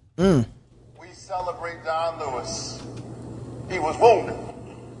funeral. We celebrate John Lewis. He was wounded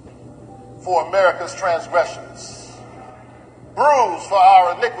for America's transgressions, bruised for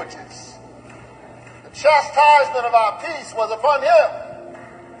our iniquities. The chastisement of our peace was upon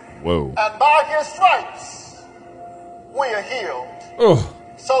him, Whoa. and by his stripes we are healed. Oh.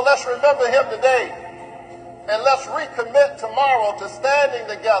 So let's remember him today, and let's recommit tomorrow to standing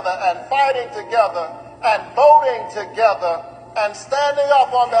together and fighting together and voting together and standing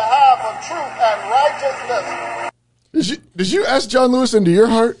up on behalf of truth and righteousness. Did you ask John Lewis into your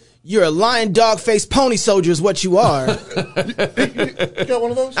heart? You're a lion, dog faced pony soldier is what you are. You got one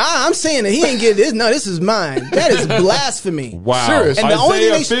of those? I'm saying that he ain't get this. No, this is mine. That is blasphemy. Wow. Serious. And the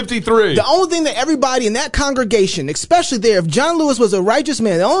only Isaiah thing 53. The only thing that everybody in that congregation, especially there, if John Lewis was a righteous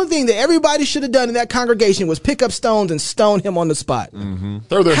man, the only thing that everybody should have done in that congregation was pick up stones and stone him on the spot.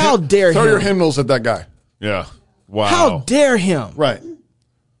 How dare Throw him? your hymnals at that guy. Yeah. Wow. How dare him? Right.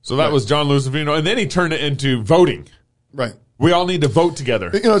 So that was John Lewis funeral, and then he turned it into voting. Right. We all need to vote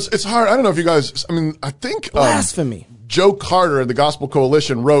together. You know, it's hard. I don't know if you guys, I think Blasphemy. Joe Carter at the Gospel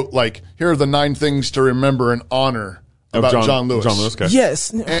Coalition wrote, like, here are the 9 things to remember and honor about John Lewis. John Lewis, okay.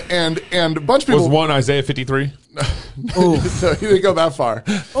 Yes. And a bunch of people. Was one Isaiah 53? No, he didn't go that far.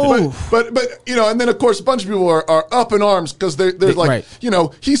 But you know, and then of course a bunch of people are up in arms because they're like, right. you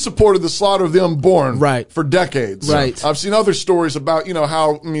know, he supported the slaughter of the unborn for decades. Right. I've seen other stories about, you know,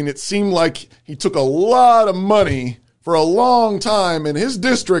 how, I mean, it seemed like he took a lot of money for a long time, and his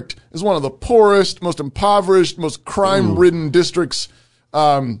district is one of the poorest, most impoverished, most crime-ridden districts.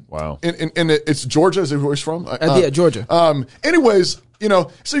 Wow. And it's Georgia, is it where he's from? Yeah, Georgia. Anyways, you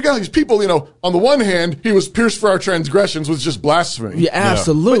know, so you got these people, you know, on the one hand, he was pierced for our transgressions, was just blasphemy. Yeah,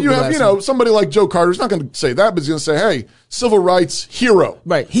 absolutely. But you have, you know, somebody like Joe Carter who's not going to say that, but he's going to say, hey, civil rights hero.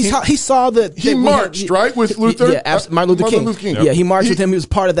 Right. He saw that he marched, right, with Luther? Yeah, Martin Luther King. Yep. Yeah, he marched with him. He was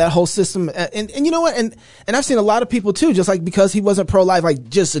part of that whole system. And you know what? And I've seen a lot of people too, just like because he wasn't pro-life, like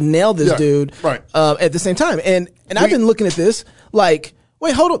just nailed this dude at the same time. And I've been looking at this like,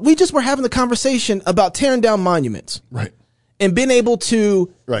 wait, hold on. We just were having the conversation about tearing down monuments. Right. and being able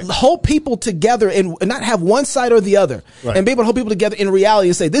to hold people together and not have one side or the other, and be able to hold people together in reality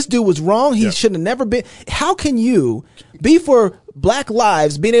and say, this dude was wrong. He should have never been. How can you be for black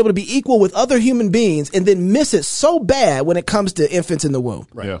lives, being able to be equal with other human beings, and then miss it so bad when it comes to infants in the womb?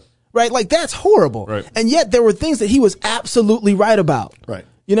 Right. Yeah. Right? Like, that's horrible. Right. And yet there were things that he was absolutely right about. Right.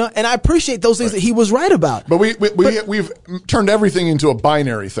 You know, and I appreciate those things that he was right about. But we've turned everything into a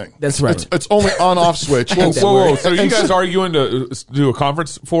binary thing. That's right. It's only on-off switch. Whoa. So you guys arguing to do a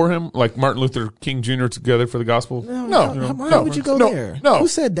conference for him, like Martin Luther King Jr. together for the gospel? No. Why would you go there? No. Who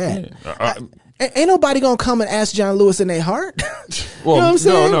said that? Ain't nobody gonna come and ask John Lewis in their heart. Well, you know what I'm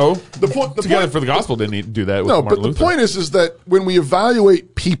saying? no. The Together for the gospel didn't need to do that with Martin Luther. But the point is that when we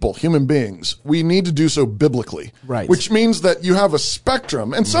evaluate people, human beings, we need to do so biblically. Right. Which means that you have a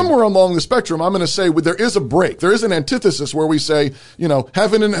spectrum, and somewhere along the spectrum, I'm going to say there is a break. There is an antithesis where we say,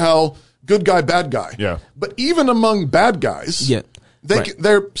 heaven and hell, good guy, bad guy. Yeah. But even among bad guys, Right.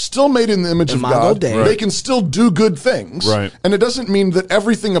 they're still made in the image of God. Right. They can still do good things. Right. And it doesn't mean that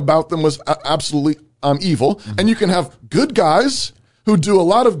everything about them was absolutely evil. Mm-hmm. And you can have good guys who do a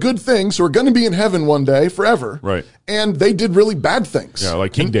lot of good things who are going to be in heaven one day forever. Right. And they did really bad things. Yeah,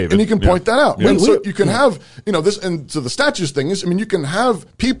 like King David. And you can point that out. Yeah. And so you can have, this, and so the statues thing is, you can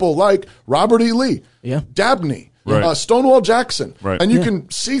have people like Robert E. Lee, Dabney, Stonewall Jackson. Right. And you can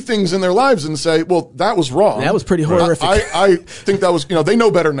see things in their lives and say, well, that was wrong. That was pretty horrific. I think that was, they know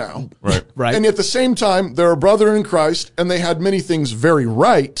better now. Right. Right. And at the same time, they're a brother in Christ, and they had many things very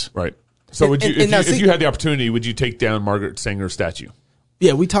right. Right. So if you had the opportunity, would you take down Margaret Sanger's statue?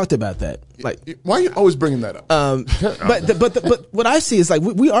 Yeah, we talked about that. Like, why are you always bringing that up? But what I see is like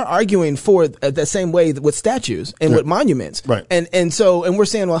we are arguing for the same way with statues and with monuments, right? And we're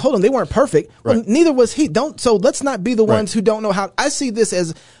saying, well, hold on, they weren't perfect. Well, Right. neither was he. So let's not be the ones who don't know how. I see this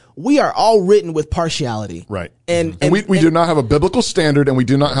as we are all written with partiality, right? And we do not have a biblical standard, and we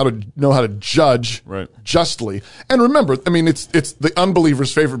do not know how to judge justly. And remember, it's the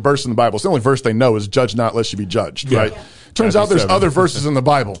unbeliever's favorite verse in the Bible. It's the only verse they know is "Judge not, lest you be judged." Right? Turns out there's other verses in the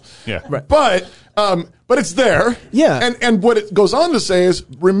Bible. Yeah. Right. But it's there. Yeah. And what it goes on to say is,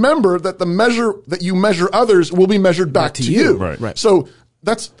 remember that the measure that you measure others will be measured back to you. Right. So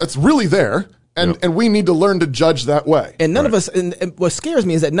that's really there. And we need to learn to judge that way. And none of us, and what scares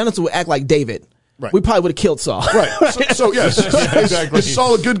me is that none of us would act like David. Right. We probably would have killed Saul. Right. So yes. Exactly. Is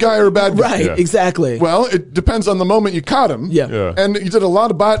Saul a good guy or a bad guy? Right. Yeah. Exactly. Well, it depends on the moment you caught him. Yeah. And he did a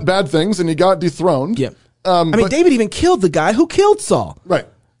lot of bad things, and he got dethroned. Yeah. David even killed the guy who killed Saul. Right.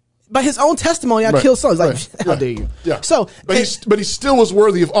 By his own testimony, I killed Saul. He's like, how dare you? Yeah. So, but he still was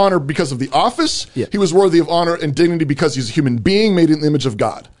worthy of honor because of the office. Yeah. He was worthy of honor and dignity because he's a human being made in the image of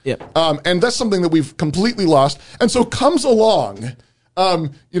God. Yeah. And that's something that we've completely lost. And so comes along.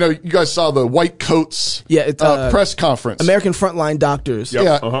 You guys saw the white coats. Press conference. American Frontline Doctors. Yep.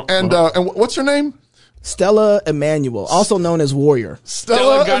 Yeah. And what's her name? Stella Emanuel, also known as Warrior.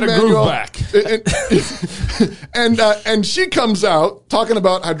 Stella got Emanuel. a groove back. And she comes out talking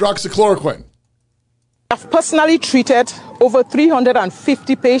about hydroxychloroquine. I've personally treated over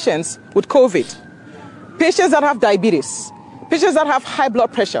 350 patients with COVID. Patients that have diabetes, patients that have high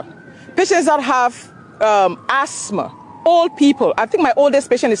blood pressure, patients that have asthma, old people. I think my oldest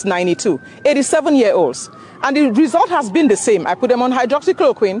patient is 92, 87-year-olds. And the result has been the same. I put them on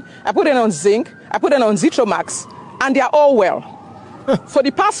hydroxychloroquine, I put them on zinc, I put them on Zitromax, and they are all well. For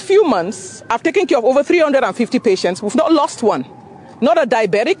the past few months, I've taken care of over 350 patients. We've not lost one. Not a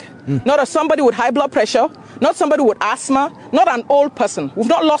diabetic, not somebody with high blood pressure, not somebody with asthma, not an old person. We've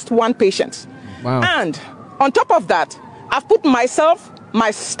not lost one patient. Wow. And on top of that, I've put myself, my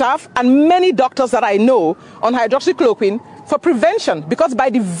staff, and many doctors that I know on hydroxychloroquine for prevention, because by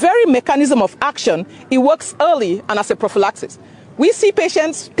the very mechanism of action, it works early and as a prophylaxis. We see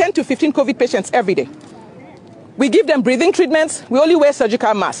patients, 10 to 15 COVID patients every day. We give them breathing treatments. We only wear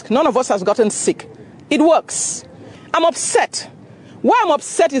surgical masks. None of us has gotten sick. It works. I'm upset. Why I'm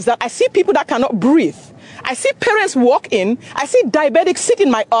upset is that I see people that cannot breathe. I see parents walk in. I see diabetics sit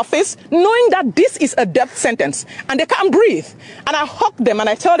in my office knowing that this is a death sentence and they can't breathe. And I hug them and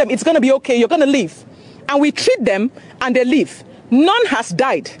I tell them it's going to be okay. You're going to live. And we treat them and they live. None has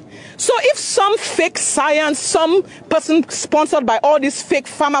died. So if some fake science, some person sponsored by all these fake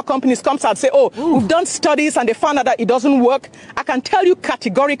pharma companies comes out and say, we've done studies and they found out that it doesn't work, I can tell you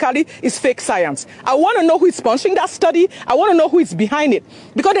categorically it's fake science. I want to know who is sponsoring that study. I want to know who is behind it.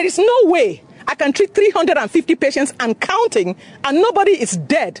 Because there is no way I can treat 350 patients and counting and nobody is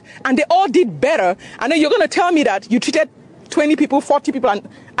dead and they all did better. And then you're going to tell me that you treated 20 people, 40 people and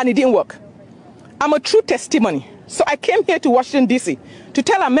it didn't work. I'm a true testimony. So I came here to Washington, D.C. to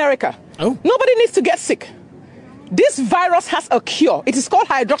tell America, nobody needs to get sick. This virus has a cure. It is called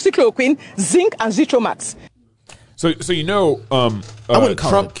hydroxychloroquine, zinc, and Zithromax. So I wouldn't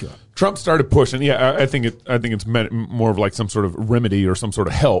call it a cure. Trump started pushing. Yeah, I think it's meant more of like some sort of remedy or some sort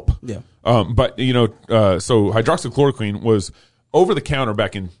of help. Yeah. But so hydroxychloroquine was over the counter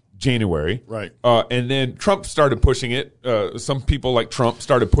back in January. Right. And then Trump started pushing it. Some people like Trump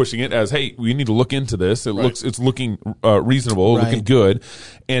started pushing it as, hey, we need to look into this. It's looking reasonable, looking good.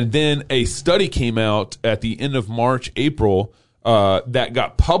 And then a study came out at the end of March, April, that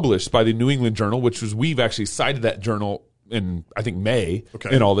got published by the New England Journal, we've actually cited that journal in, I think, May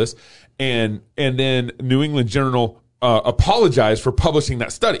in all this. And then New England Journal apologized for publishing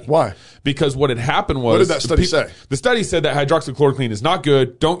that study. Why? Because what had happened was... What did that study say? The study said that hydroxychloroquine is not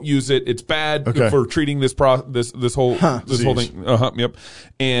good. Don't use it. It's bad for treating this whole thing. Yep.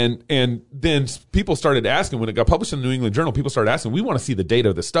 And then people started asking, when it got published in the New England Journal, people started asking, we want to see the data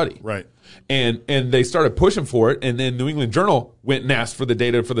of the study. Right. And they started pushing for it, and then New England Journal went and asked for the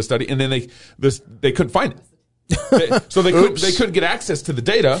data for the study, and then they couldn't find it. So they couldn't get access to the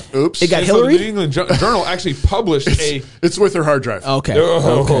data. It got and Hillary. So the New England Journal actually published it's with her hard drive.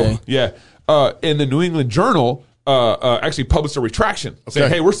 Okay. Yeah. And the New England Journal actually published a retraction saying,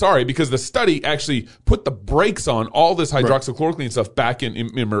 hey, we're sorry, because the study actually put the brakes on all this hydroxychloroquine stuff back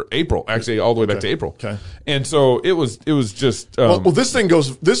in April, actually all the way back to April. Okay. And so it was just well, this thing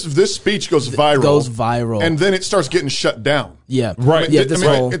goes this speech goes viral. And then it starts getting shut down. Yeah. Right.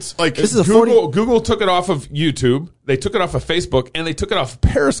 It's like this is Google took it off of YouTube, they took it off of Facebook, and they took it off of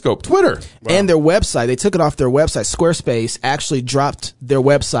Periscope, Twitter. Wow. And their website. They took it off their website. Squarespace actually dropped their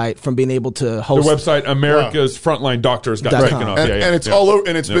website from being able to host. Their website, America's Frontline Doctors, got taken off. And it's all over,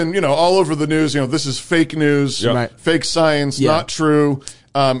 and it's been all over the news. This is fake news, fake science, not true.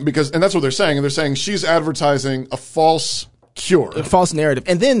 Because that's what they're saying. And they're saying she's advertising a false cure, a false narrative.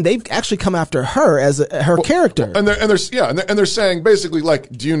 And then they've actually come after her as her character. And they're saying basically, like,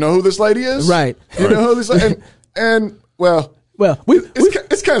 do you know who this lady is? Right. Do you know who this lady? And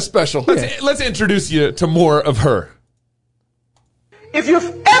it's kind of special. Let's introduce you to more of her. If you've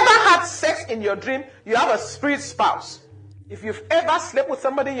ever had sex in your dream, you have a spirit spouse. If you've ever slept with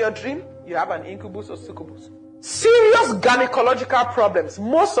somebody in your dream, you have an incubus or succubus. Serious gynecological problems,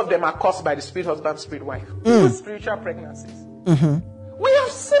 most of them are caused by the spirit husband, spirit wife. Spiritual pregnancies. We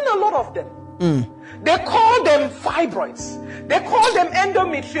have seen a lot of them. They call them fibroids. They call them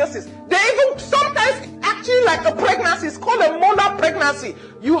endometriosis. They even sometimes actually like a pregnancy. It's called a molar pregnancy.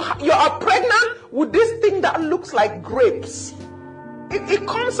 You are pregnant with this thing that looks like grapes. It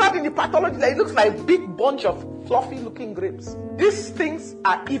comes out in the pathology that it looks like a big bunch of fluffy looking grapes. These things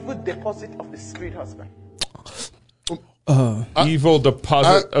are evil deposit of the spirit husband. Evil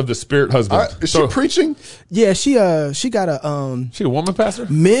deposit of the spirit husband. Is she preaching? Yeah, she got a she a woman pastor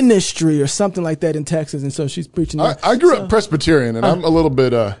ministry or something like that in Texas, and so she's preaching. I grew up Presbyterian, and I'm a little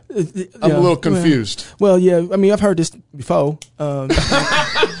bit a little confused. Well, yeah, I mean, I've heard this before.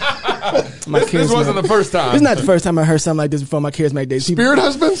 This wasn't the first time. It's not the first time I heard something like this before. My charismatic days. Spirit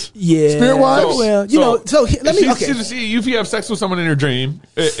husbands? Yeah. Spirit wives? Well, if you have sex with someone in your dream,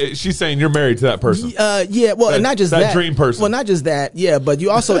 she's saying you're married to that person. Yeah. Well, and not just that dream person. Well, not just that. Yeah, but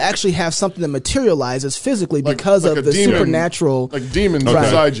you also actually have something that materializes physically because of the demon, supernatural, like demons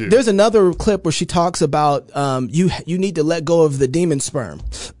inside you. There's another clip where she talks about you need to let go of the demon sperm,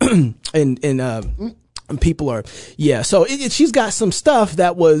 and people are, so she's got some stuff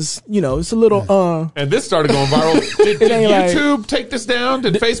that was, it's a little, and this started going viral. Did YouTube take this down?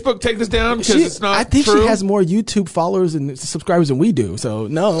 Did Facebook take this down? Because it's not I think true? She has more YouTube followers and subscribers than we do. So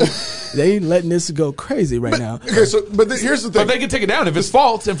no, they ain't letting this go crazy right now. Okay, but here's the thing. But they can take it down. If it's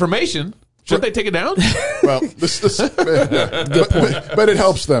false information, should they take it down? Well, good point. But it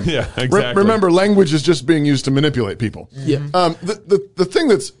helps them. Yeah, exactly. Remember, language is just being used to manipulate people. Yeah. The thing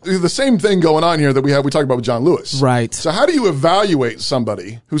that's the same thing going on here that we talked about with John Lewis. Right. So how do you evaluate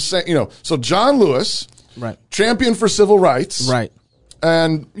somebody who's saying, so John Lewis, right, champion for civil rights, right,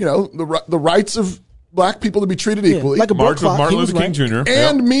 and the rights of black people to be treated equally, like a Martin Luther King Jr.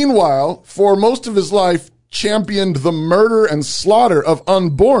 And meanwhile, for most of his life, championed the murder and slaughter of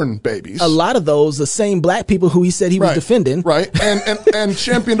unborn babies. A lot of those, the same black people who he said he was defending. Right. And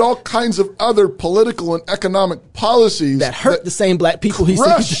championed all kinds of other political and economic policies that hurt the same black people he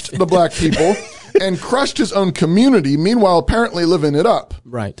crushed the black people and crushed his own community, meanwhile apparently living it up.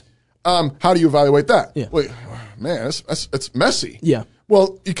 Right. How do you evaluate that? Yeah. Wait, man, it's messy. Yeah.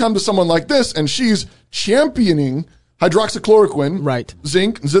 Well, you come to someone like this and she's championing hydroxychloroquine, right,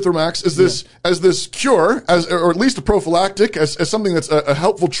 zinc, Zithromax, as this cure, or at least a prophylactic, as something that's a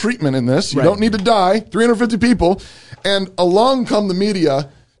helpful treatment in this. You don't need to die. 350 people, and along come the media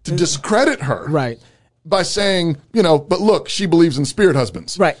to discredit her. Right. by saying, but look, she believes in spirit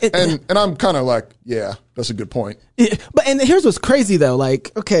husbands. Right. And I'm kind of like, yeah, that's a good point. Yeah, and here's what's crazy though.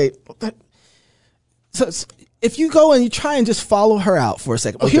 Like, okay, so if you go and you try and just follow her out for a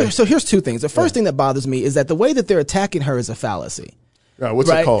second. Well, here's two things. The first thing that bothers me is that the way that they're attacking her is a fallacy. Yeah,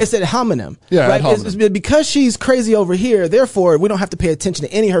 what's it called? It's an homonym. Yeah, right? ad hominem. It's because she's crazy over here, therefore we don't have to pay attention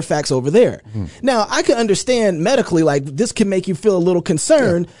to any of her facts over there. Now, I can understand medically, like this can make you feel a little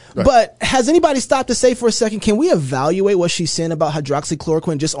concerned, but has anybody stopped to say for a second, can we evaluate what she's saying about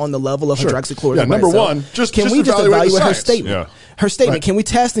hydroxychloroquine just on the level of hydroxychloroquine? Yeah, number itself? one, just can we just evaluate her statement? Yeah. Her statement. Can we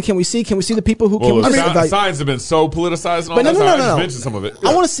test and can we see the people who Well, can we the science have been so politicized and all But that. no. I just mentioned some of it.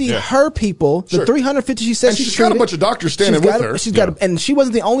 I want to see her people, the 350 she said and she she's treated. got a bunch of doctors standing with her. She's got, and she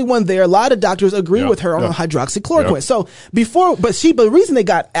wasn't the only one there. A lot of doctors agree with her on hydroxychloroquine. So but the reason they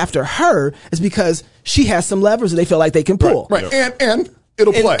got after her is because she has some levers that they feel like they can pull. Right. And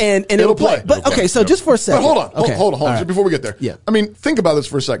it'll play. And it'll play. But okay, so just for a second. But hold on. Right. Just before we get there. Yeah. I mean, think about this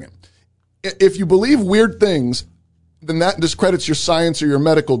for a second. If you believe weird things, then that discredits your science or your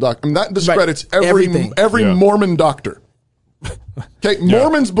medical doctor. I mean, that discredits every Mormon doctor. Okay,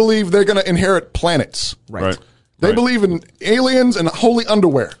 Mormons believe they're going to inherit planets. Right. They believe in aliens and holy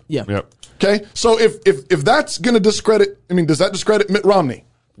underwear. Yeah. Yep. Okay, so if that's going to discredit, does that discredit Mitt Romney?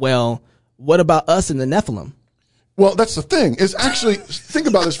 Well, what about us in the Nephilim? Well, that's the thing. Is actually think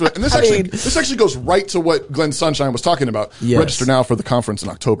about this, and this actually goes right to what Glenn Sunshine was talking about. Yes. Register now for the conference in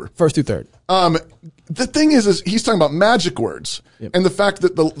October, 1st through 3rd. The thing is he's talking about magic words and the fact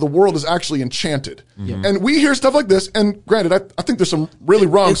that the world is actually enchanted. And we hear stuff like this. And granted, I think there's some really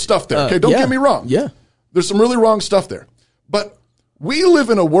wrong stuff there. Okay, don't get me wrong. Yeah, there's some really wrong stuff there. But we live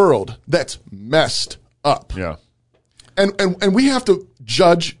in a world that's messed up. Yeah. And we have to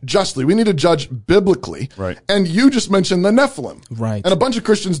judge justly. We need to judge biblically. Right. And you just mentioned the Nephilim. Right. And a bunch of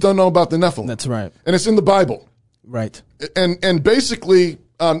Christians don't know about the Nephilim. That's right. And it's in the Bible. Right. And basically,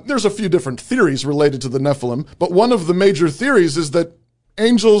 there's a few different theories related to the Nephilim, but one of the major theories is that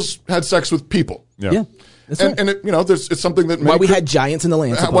angels had sex with people. Yeah. And it's something that why we had giants in the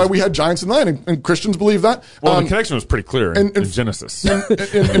land. Why we had giants in the land, and Christians believe that. Well, the connection was pretty clear in Genesis.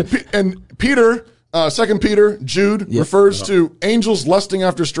 And Peter, 2 Peter, Jude refers to angels lusting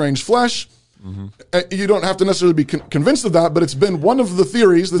after strange flesh. You don't have to necessarily be convinced of that, but it's been one of the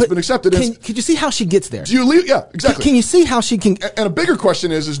theories that's been accepted. Could you see how she gets there? Do you leave? Yeah, exactly. Can you see how she can? And a bigger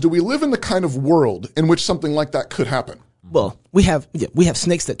question is do we live in the kind of world in which something like that could happen? Well, we have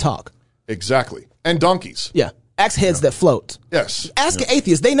snakes that talk. Exactly. And donkeys. Yeah. Axe heads that float. Yes. Ask an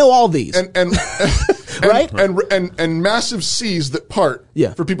atheist. They know all these. And right? And massive seas that part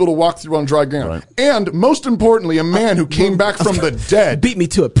for people to walk through on dry ground. Right. And most importantly, a man who came back from the dead. Beat me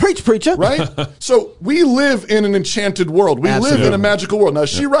to it. Preach, preacher. Right? So we live in an enchanted world. We live in a magical world. Now,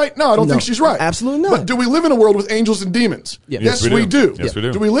 is she right? No, I don't think she's right. Absolutely not. But do we live in a world with angels and demons? Yeah. Yes, we do. Yes, we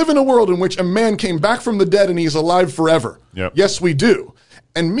do. Do we live in a world in which a man came back from the dead and he's alive forever? Yep. Yes, we do.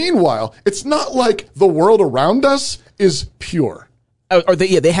 And meanwhile, it's not like the world around us is pure. Or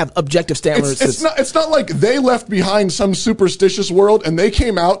they have objective standards. It's not like they left behind some superstitious world and they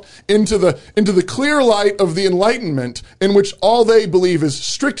came out into the clear light of the Enlightenment in which all they believe is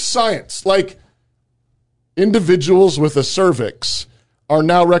strict science. Like individuals with a cervix are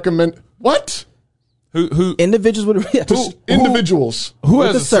now what? Who individuals with individuals who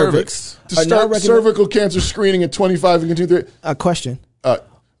has a cervix to start cervical cancer screening at 25 and continue. A question.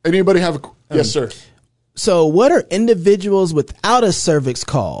 Anybody have a yes, sir? So what are individuals without a cervix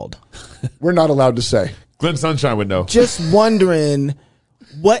called? We're not allowed to say. Glenn Sunshine would know. Just wondering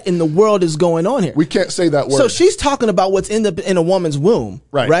what in the world is going on here. We can't say that word. So she's talking about what's in a woman's womb,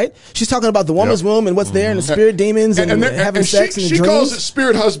 right? She's talking about the woman's womb and what's there and the spirit demons and having sex and she dreams. calls it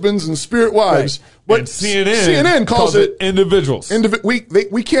spirit husbands and spirit wives. Right. But and CNN calls it individuals.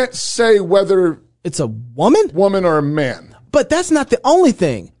 We can't say whether it's a woman or a man. But that's not the only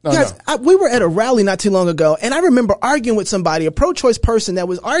thing. Guys, we were at a rally not too long ago, and I remember arguing with somebody, a pro-choice person that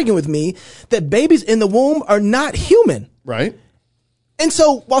was arguing with me that babies in the womb are not human. Right. And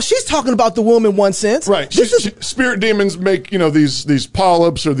so while she's talking about the womb in one sense, right? Spirit demons make these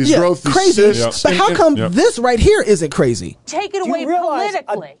polyps or these growth, these crazy. cysts. But how come this right here isn't crazy? Take it away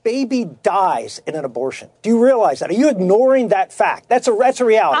politically. A baby dies in an abortion. Do you realize that? Are you ignoring that fact? That's a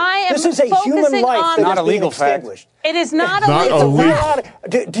reality. This is a human life that is being extinguished. It is not illegal.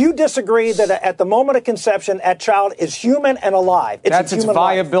 Do you disagree that at the moment of conception, that child is human and alive? That's its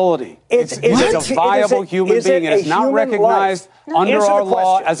viability. It's a viable human being, and it's not recognized under our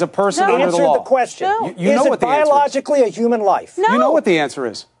law as a person under the law. Answer the question. You know what the answer is. Biologically a human life? You know what the answer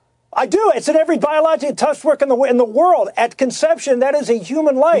is. I do. It's in every biological touchwork in the world. At conception, that is a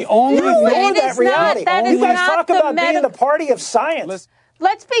human life. You ignore that reality. You guys talk about being the party of science.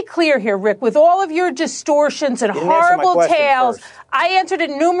 Let's be clear here, Rick. With all of your distortions and horrible tales, I answered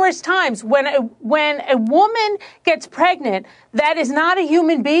it numerous times. When a woman gets pregnant, that is not a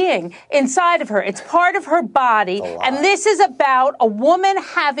human being inside of her. It's part of her body. And this is about a woman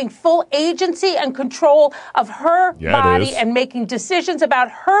having full agency and control of her body and making decisions about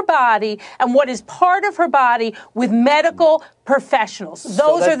her body and what is part of her body with medical professionals.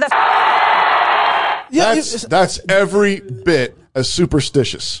 Those are the... That's every bit as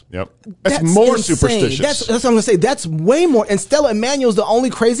superstitious. That's more insane. superstitious. That's what I'm going to say. That's way more. And Stella Emanuel's the only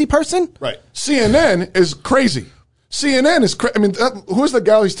crazy person? Right. CNN is crazy. CNN is crazy. I mean, who's the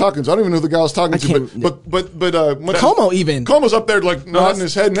gal he's talking to? I don't even know who the gal he's talking to. But Como even. Como's up there like nodding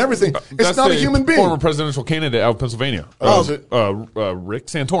his head and everything. It's not a human being. Former presidential candidate out of Pennsylvania. Rick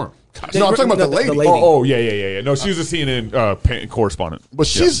Santorum. Gosh. No, I'm talking about the lady. Oh, yeah. No, she was a CNN correspondent. But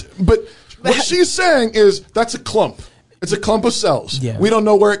what she's saying is that's a clump. It's a clump of cells. Yeah. We don't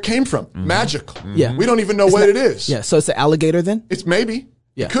know where it came from. Magical. Yeah. We don't even know what it is. Yeah. So it's an alligator then? It's maybe.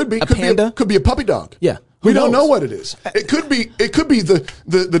 Yeah. It could be. A panda? Could be a puppy dog. Yeah. We don't know what it is. It could be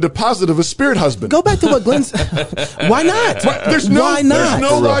the deposit of a spirit husband. Go back to what Glenn's... Why not? There's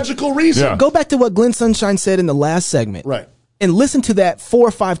no logical reason. Yeah. Go back to what Glenn Sunshine said in the last segment. Right. And listen to that 4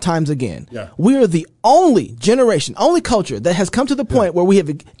 or 5 times again. Yeah. We are the only generation, only culture that has come to the point where we have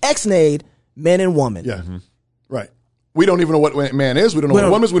ex-nayed man and woman. Yeah. Mm-hmm. Right. We don't even know what a man is. We don't know what a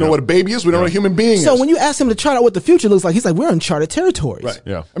woman is. We don't know what a baby is. We don't know what a human being is. So when you ask him to chart out what the future looks like, he's like, we're in uncharted territories. Right.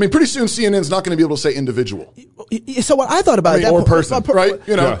 Yeah. I mean, pretty soon CNN's not going to be able to say individual. So what I thought about or person, right?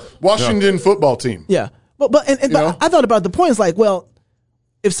 You know, Washington football team. Yeah. But I thought about the point is like, well,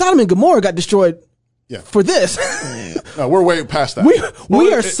 if Sodom and Gomorrah got destroyed for this. No, we're way past that.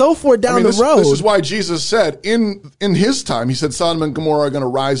 We are so far down the road. This is why Jesus said in his time, he said Sodom and Gomorrah are going to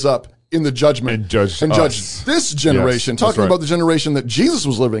rise up in the judgment and judge this generation, talking about the generation that Jesus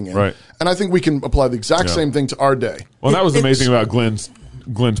was living in. Right. And I think we can apply the exact same thing to our day. Well, that was amazing about Glenn's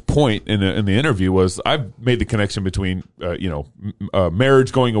point in the interview was I've made the connection between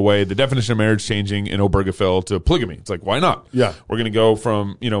marriage going away, the definition of marriage changing in Obergefell to polygamy. It's like, why not? Yeah, we're going to go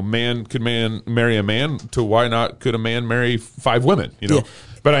from could man marry a man to why not could a man marry 5 women?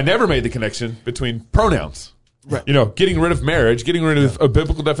 But I never made the connection between pronouns. Right. Getting rid of marriage, getting rid of a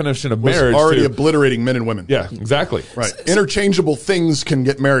biblical definition of marriage. Already obliterating men and women. Yeah, exactly. Right. Interchangeable things can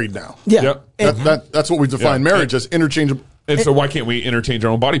get married now. Yeah. Yep. That's what we define marriage as, interchangeable. And so why can't we interchange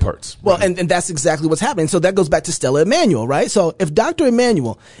our own body parts? Well, and that's exactly what's happening. So that goes back to Stella Emanuel, right? So if Dr.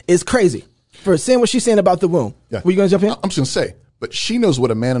 Emanuel is crazy for saying what she's saying about the womb, were you going to jump in? I'm just going to say, but she knows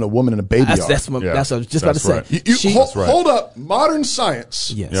what a man and a woman and a baby are. That's what I was just about to say. Hold up modern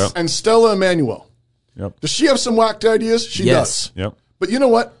science and Stella Emanuel. Yep. Does she have some whacked ideas? She does. Yep. But you know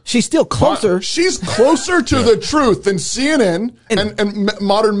what? She's still closer. She's closer to the truth than CNN and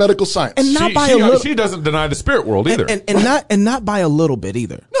modern medical science. And not by a little. She doesn't deny the spirit world either. And not by a little bit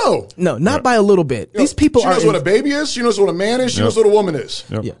either. No, not by a little bit. These people she knows what a baby is. She knows what a man is. She knows what a woman is.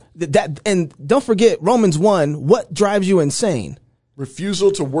 Yep. Yeah. And don't forget Romans 1. What drives you insane?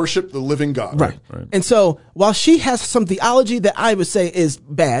 Refusal to worship the living God. Right. And so while she has some theology that I would say is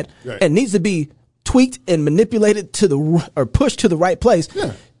bad and needs to be tweaked and manipulated or pushed to the right place,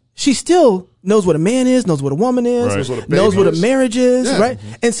 she still knows what a man is, knows what a woman is, knows what a marriage is, right?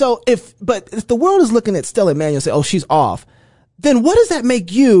 And so if the world is looking at Stella Emanuel and say, oh, she's off, then what does that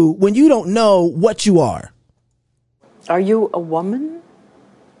make you when you don't know what you are? Are you a woman?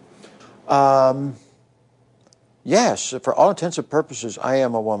 Yes, for all intents and purposes, I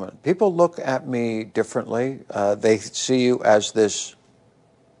am a woman. People look at me differently. They see you as this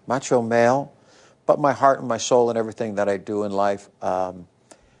macho male. But my heart and my soul and everything that I do in life,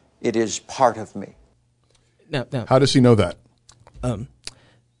 it is part of me. Now, how does he know that?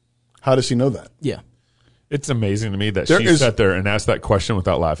 How does he know that? Yeah. It's amazing to me that she sat there and asked that question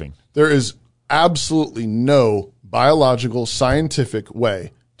without laughing. There is absolutely no biological, scientific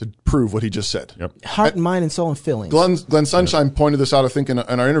way to prove what he just said. Yep. Heart, mind, and soul and feelings. Glenn Sunshine pointed this out, I think, in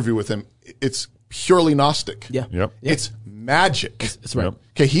our interview with him. It's purely Gnostic. Yeah. Yep. It's magic. That's right.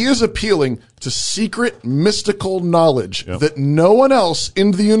 Okay, he is appealing to secret mystical knowledge that no one else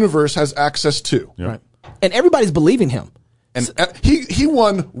in the universe has access to. Yep. Right. And everybody's believing him. And he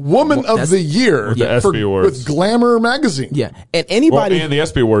won Woman of the Year with the ESPY Awards. With Glamour magazine. Yeah. And anybody and the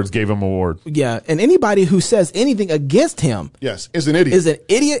ESPY Awards gave him an award. Yeah. And anybody who says anything against him is an idiot. Is an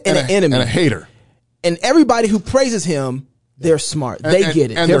idiot and an enemy. And a hater. And everybody who praises him, they're smart. They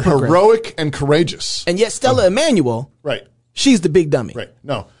get it. And they're heroic and courageous. And yet Stella Emanuel, right. She's the big dummy. Right.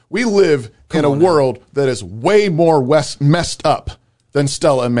 No. We live in a world that is way more messed up than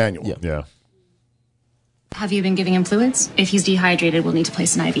Stella Emanuel. Yeah. Have you been giving him fluids? If he's dehydrated, we'll need to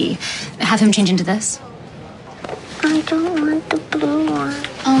place an IV. Have him change into this. I don't want the blue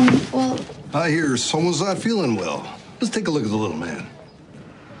one. Well... I hear someone's not feeling well. Let's take a look at the little man.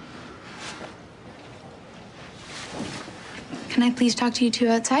 Can I please talk to you two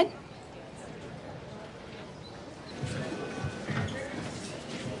outside?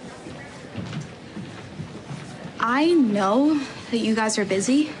 I know that you guys are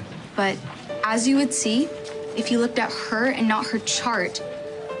busy, but as you would see, if you looked at her and not her chart,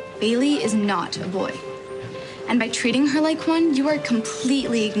 Bailey is not a boy. And by treating her like one, you are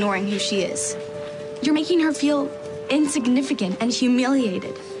completely ignoring who she is. You're making her feel insignificant and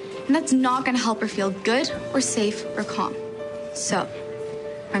humiliated. And that's not gonna help her feel good or safe or calm. So,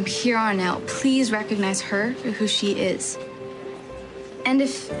 from here on out, please recognize her for who she is. And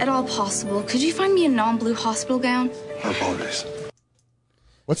if at all possible, could you find me a non-blue hospital gown? I apologize.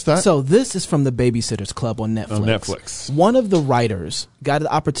 What's that? So this is from the Babysitters Club on Netflix. One of the writers got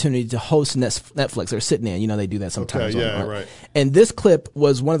the opportunity to host Netflix. They're sitting there. You know, they do that sometimes. Okay, yeah, right. And this clip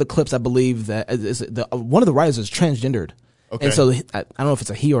was one of the clips, I believe, that one of the writers is transgendered. Okay. And so I don't know if it's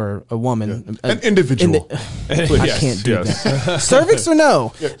a he or a woman. An individual. I can't do that. Cervix or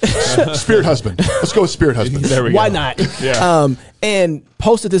no? Yeah. Spirit husband. Let's go with spirit husband. There we Why go. not? Yeah. And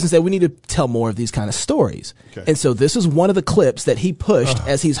posted this and said, we need to tell more of these kind of stories. Okay. And so this is one of the clips that he pushed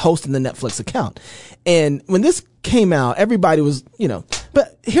as he's hosting the Netflix account. And when this came out, everybody was,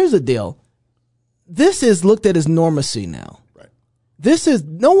 but here's the deal. This is looked at as normacy now. Right. This is,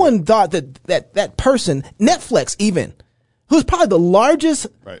 no one thought that person, Netflix even, who's probably the largest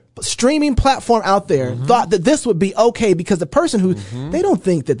streaming platform out there, thought that this would be okay because the person who, they don't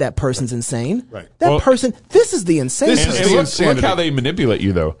think that person's insane. Right. That person, this is the insane person. Look how they manipulate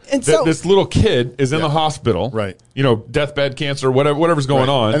you, though. And so, this little kid is in the hospital. Right. Deathbed, cancer, whatever's going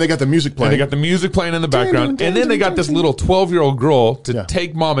on. And they got the music playing. In the background. And then they got this little 12-year-old girl to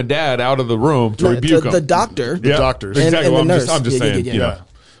take mom and dad out of the room to rebuke them. The doctor. The doctors. Exactly. And the nurse. I'm just saying. Yeah.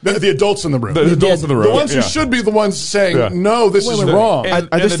 The adults in the room. The adults in the room. The ones who should be the ones saying, no, this is wrong. And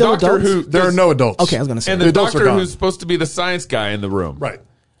there still adults? There are no adults. Okay, I was going to say. And the doctor who's supposed to be the science guy in the room. Right.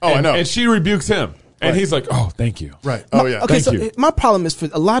 Oh, I know. And she rebukes him. And he's like, oh, thank you. Right. Oh, yeah. Okay, thank you. My problem is for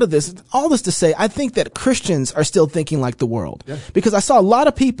a lot of this, all this to say, I think that Christians are still thinking like the world. Yeah. Because I saw a lot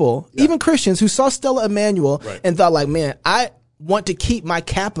of people, even Christians, who saw Stella Emanuel and thought like, man, I want to keep my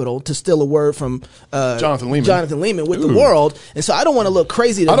capital, to steal a word from Jonathan Lehman with the world, and so I don't want to look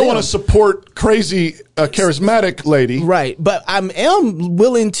crazy to I don't want to support crazy charismatic lady, right? But I am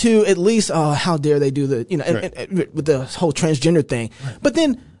willing to at least how dare they do the and with the whole transgender thing, but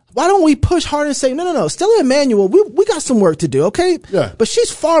then why don't we push harder and say no, Stella Emanuel, we got some work to do, okay? Yeah. But she's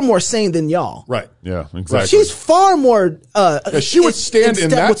far more sane than y'all. Right. Yeah, exactly. She's far more she would stand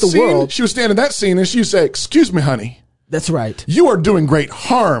in that scene. World. She would stand in that scene and she would say, "Excuse me, honey." That's right. You are doing great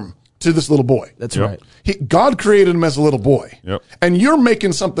harm to this little boy. That's right. God created him as a little boy. Yep. And you're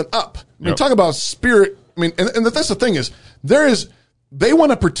making something up. I mean, talk about spirit. I mean, and that's the thing is, they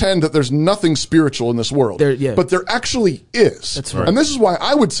want to pretend that there's nothing spiritual in this world. But there actually is. That's right. And this is why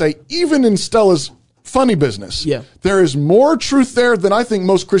I would say, even in Stella's funny business, there is more truth there than I think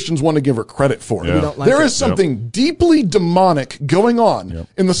most Christians want to give her credit for. Yeah. There is something deeply demonic going on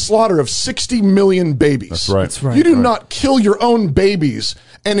in the slaughter of 60 million babies. That's right. You do not kill your own babies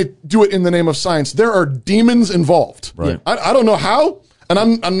and do it in the name of science. There are demons involved. Right. I don't know how, and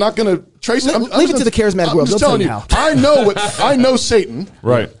I'm not going to trace it. Leave it to the charismatic world. I'm just telling you, I know Satan.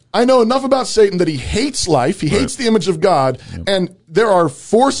 Right. I know enough about Satan that he hates life. He hates the image of God. And there are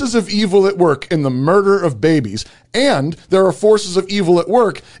forces of evil at work in the murder of babies. And there are forces of evil at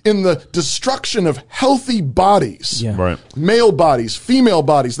work in the destruction of healthy bodies. Yeah. Right. Male bodies, female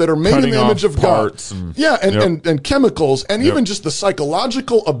bodies that are made in the image of God. And chemicals, and even just the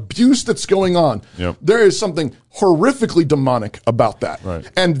psychological abuse that's going on. There is something horrifically demonic about that. Right.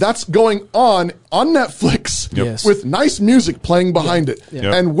 And that's going on Netflix with nice music playing behind it.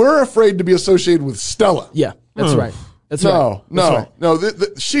 And we're afraid to be associated with Stella. Yeah, that's right. That's right. No.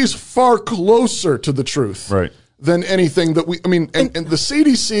 She's far closer to the truth. Right. Than anything that and the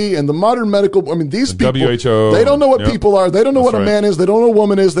CDC and the modern medical, these people, WHO, they don't know what people are. They don't know what a man is. They don't know what a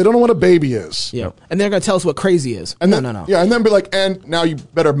woman is. They don't know what a baby is. Yeah. And they're going to tell us what crazy is. And then, no. Yeah. And then be like, and now you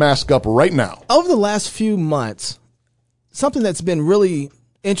better mask up right now. Over the last few months, something that's been really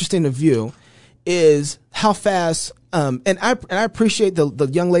interesting to view is how fast. And I appreciate the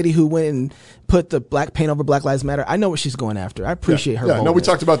young lady who went and put the black paint over Black Lives Matter. I know what she's going after. I appreciate her. Yeah, no, we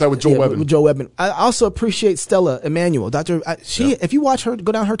talked about that with Joel Webben. With Joel Webben. I also appreciate Stella Emanuel. If you watch her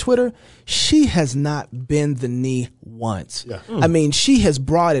go down her Twitter, she has not bent the knee once. Yeah. I mean, she has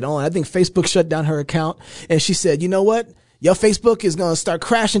brought it on. I think Facebook shut down her account, and she said, "You know what? Your Facebook is going to start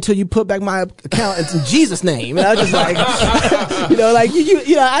crashing until you put back my account in Jesus' name." And I was just like, I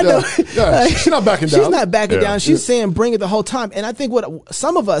know. Yeah, she's not backing down. She's not backing down. She's saying bring it the whole time. And I think what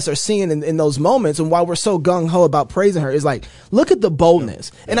some of us are seeing in those moments, and why we're so gung-ho about praising her, is like, look at the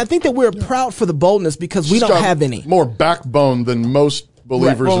boldness. And I think that we're proud for the boldness because we don't have any. More backbone than most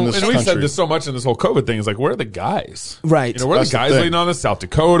believers in this country. And we've said this so much in this whole COVID thing. Is like, where are the guys? Right. Where are the guys leading on this? South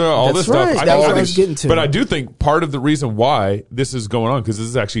Dakota, all this stuff. That's what I was getting to. But I do think part of the reason why this is going on, because this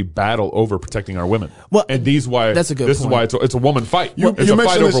is actually battle over protecting our women. Well, and that's a good point. This is why it's a woman fight. It's a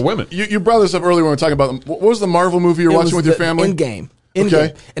fight over women. You brought this up earlier when we were talking about what was the Marvel movie you're watching with your family? Endgame.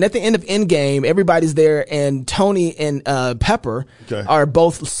 Endgame. And at the end of Endgame, everybody's there, and Tony and Pepper are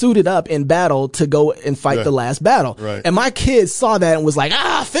both suited up in battle to go and fight the last battle. Right. And my kids saw that and was like,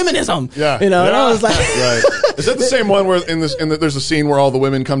 feminism. Yeah. And I was like, right. Is that the same one where there's a scene where all the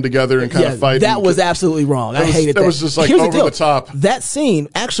women come together and kind of fight? That was absolutely wrong. I hated that. It was just like over the top. That scene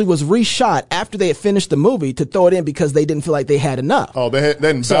actually was reshot after they had finished the movie to throw it in because they didn't feel like they had enough. Oh, they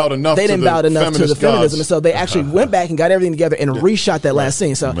didn't bow enough. They didn't bow enough to the feminism, and so they actually went back and got everything together and reshot that last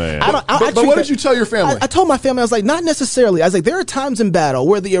scene. So but what did you tell your family? I told my family, I was like, not necessarily. I was like, there are times in battle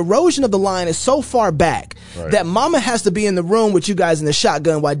where the erosion of the line is so far back that mama has to be in the room with you guys in the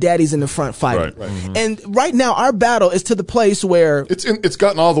shotgun while daddy's in the front fighting. Right. Mm-hmm. And right now, our battle is to the place where it's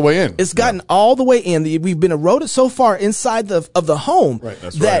gotten all the way in. It's gotten all the way in. We've been eroded so far inside of the home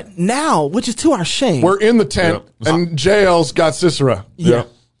that now, which is to our shame, we're in the tent and JL's got Sisera. Yeah.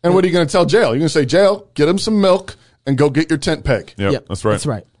 And what are you going to tell JL? You're going to say, JL, get him some milk and go get your tent peg. Yep. That's right. That's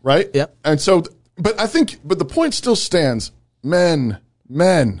right. Right? Yep. And so, but the point still stands. Men,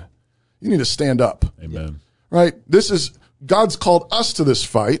 you need to stand up. Amen. Right? God's called us to this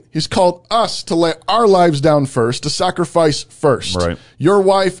fight. He's called us to lay our lives down first, to sacrifice first. Right. Your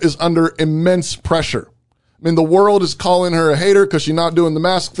wife is under immense pressure. I mean, the world is calling her a hater because she's not doing the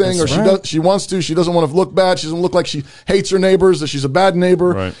mask thing, she wants to. She doesn't want to look bad. She doesn't look like she hates her neighbors, that she's a bad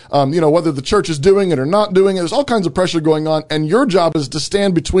neighbor. Right. Whether the church is doing it or not doing it, there's all kinds of pressure going on, and your job is to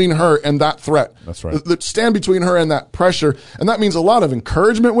stand between her and that threat. That's right. Stand between her and that pressure, and that means a lot of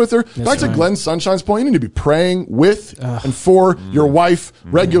encouragement with her. Back to Glenn Sunshine's point, you need to be praying with and for your wife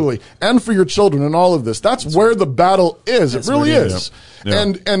regularly, and for your children, and all of this. That's where the battle is. It really is.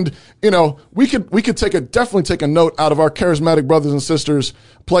 Yeah. And we could definitely take a note out of our charismatic brothers and sisters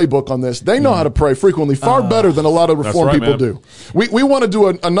playbook on this. They know how to pray frequently, far better than a lot of Reform people do. We want to do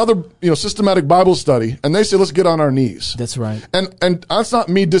another systematic Bible study, and they say let's get on our knees. That's right. And that's not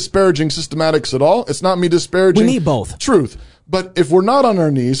me disparaging systematics at all. It's not me disparaging. We need both. Truth. But if we're not on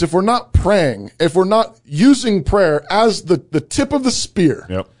our knees, if we're not praying, if we're not using prayer as the tip of the spear.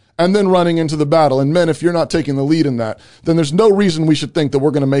 Yep. And then running into the battle. And men, if you're not taking the lead in that, then there's no reason we should think that we're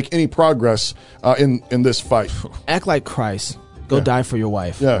going to make any progress in this fight. Act like Christ. Go die for your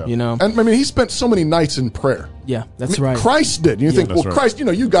wife. Yeah. And I mean, he spent so many nights in prayer. Yeah, that's right. Christ did. And you think, Christ,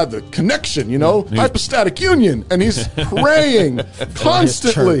 you got the connection, hypostatic union. And he's praying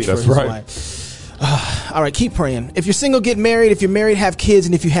constantly. That's right. All right, keep praying. If you're single, get married. If you're married, have kids.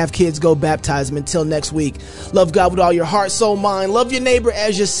 And if you have kids, go baptize them. Until next week, love God with all your heart, soul, mind. Love your neighbor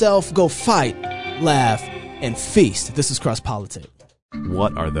as yourself. Go fight, laugh, and feast. This is Cross Politics.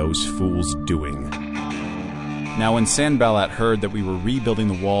 What are those fools doing? Now, when Sanballat heard that we were rebuilding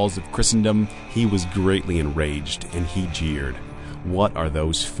the walls of Christendom, he was greatly enraged, and he jeered. What are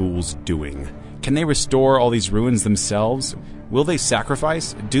those fools doing? Can they restore all these ruins themselves? Will they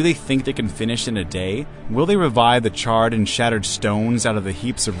sacrifice? Do they think they can finish in a day? Will they revive the charred and shattered stones out of the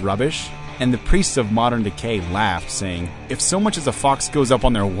heaps of rubbish? And the priests of modern decay laughed, saying, if so much as a fox goes up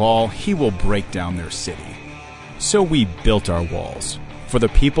on their wall, he will break down their city. So we built our walls, for the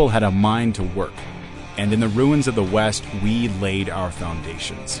people had a mind to work, and in the ruins of the west we laid our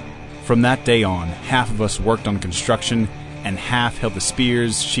foundations. From that day on, half of us worked on construction, and half held the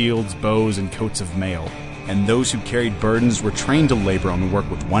spears, shields, bows, and coats of mail. And those who carried burdens were trained to labor on the work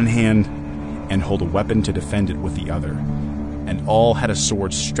with one hand and hold a weapon to defend it with the other. And all had a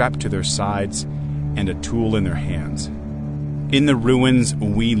sword strapped to their sides and a tool in their hands. In the ruins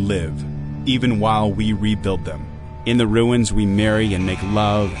we live, even while we rebuild them. In the ruins we marry and make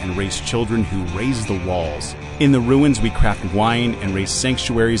love and raise children who raise the walls. In the ruins we craft wine and raise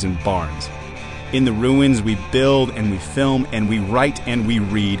sanctuaries and barns. In the ruins we build and we film and we write and we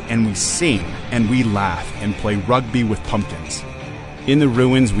read and we sing and we laugh and play rugby with pumpkins. In the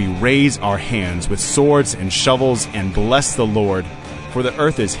ruins we raise our hands with swords and shovels and bless the Lord, for the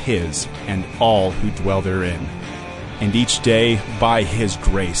earth is His and all who dwell therein. And each day, by His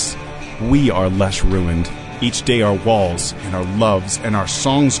grace, we are less ruined. Each day our walls and our loves and our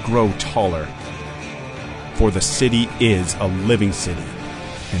songs grow taller. For the city is a living city,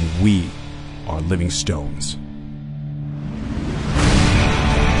 and we are living stones.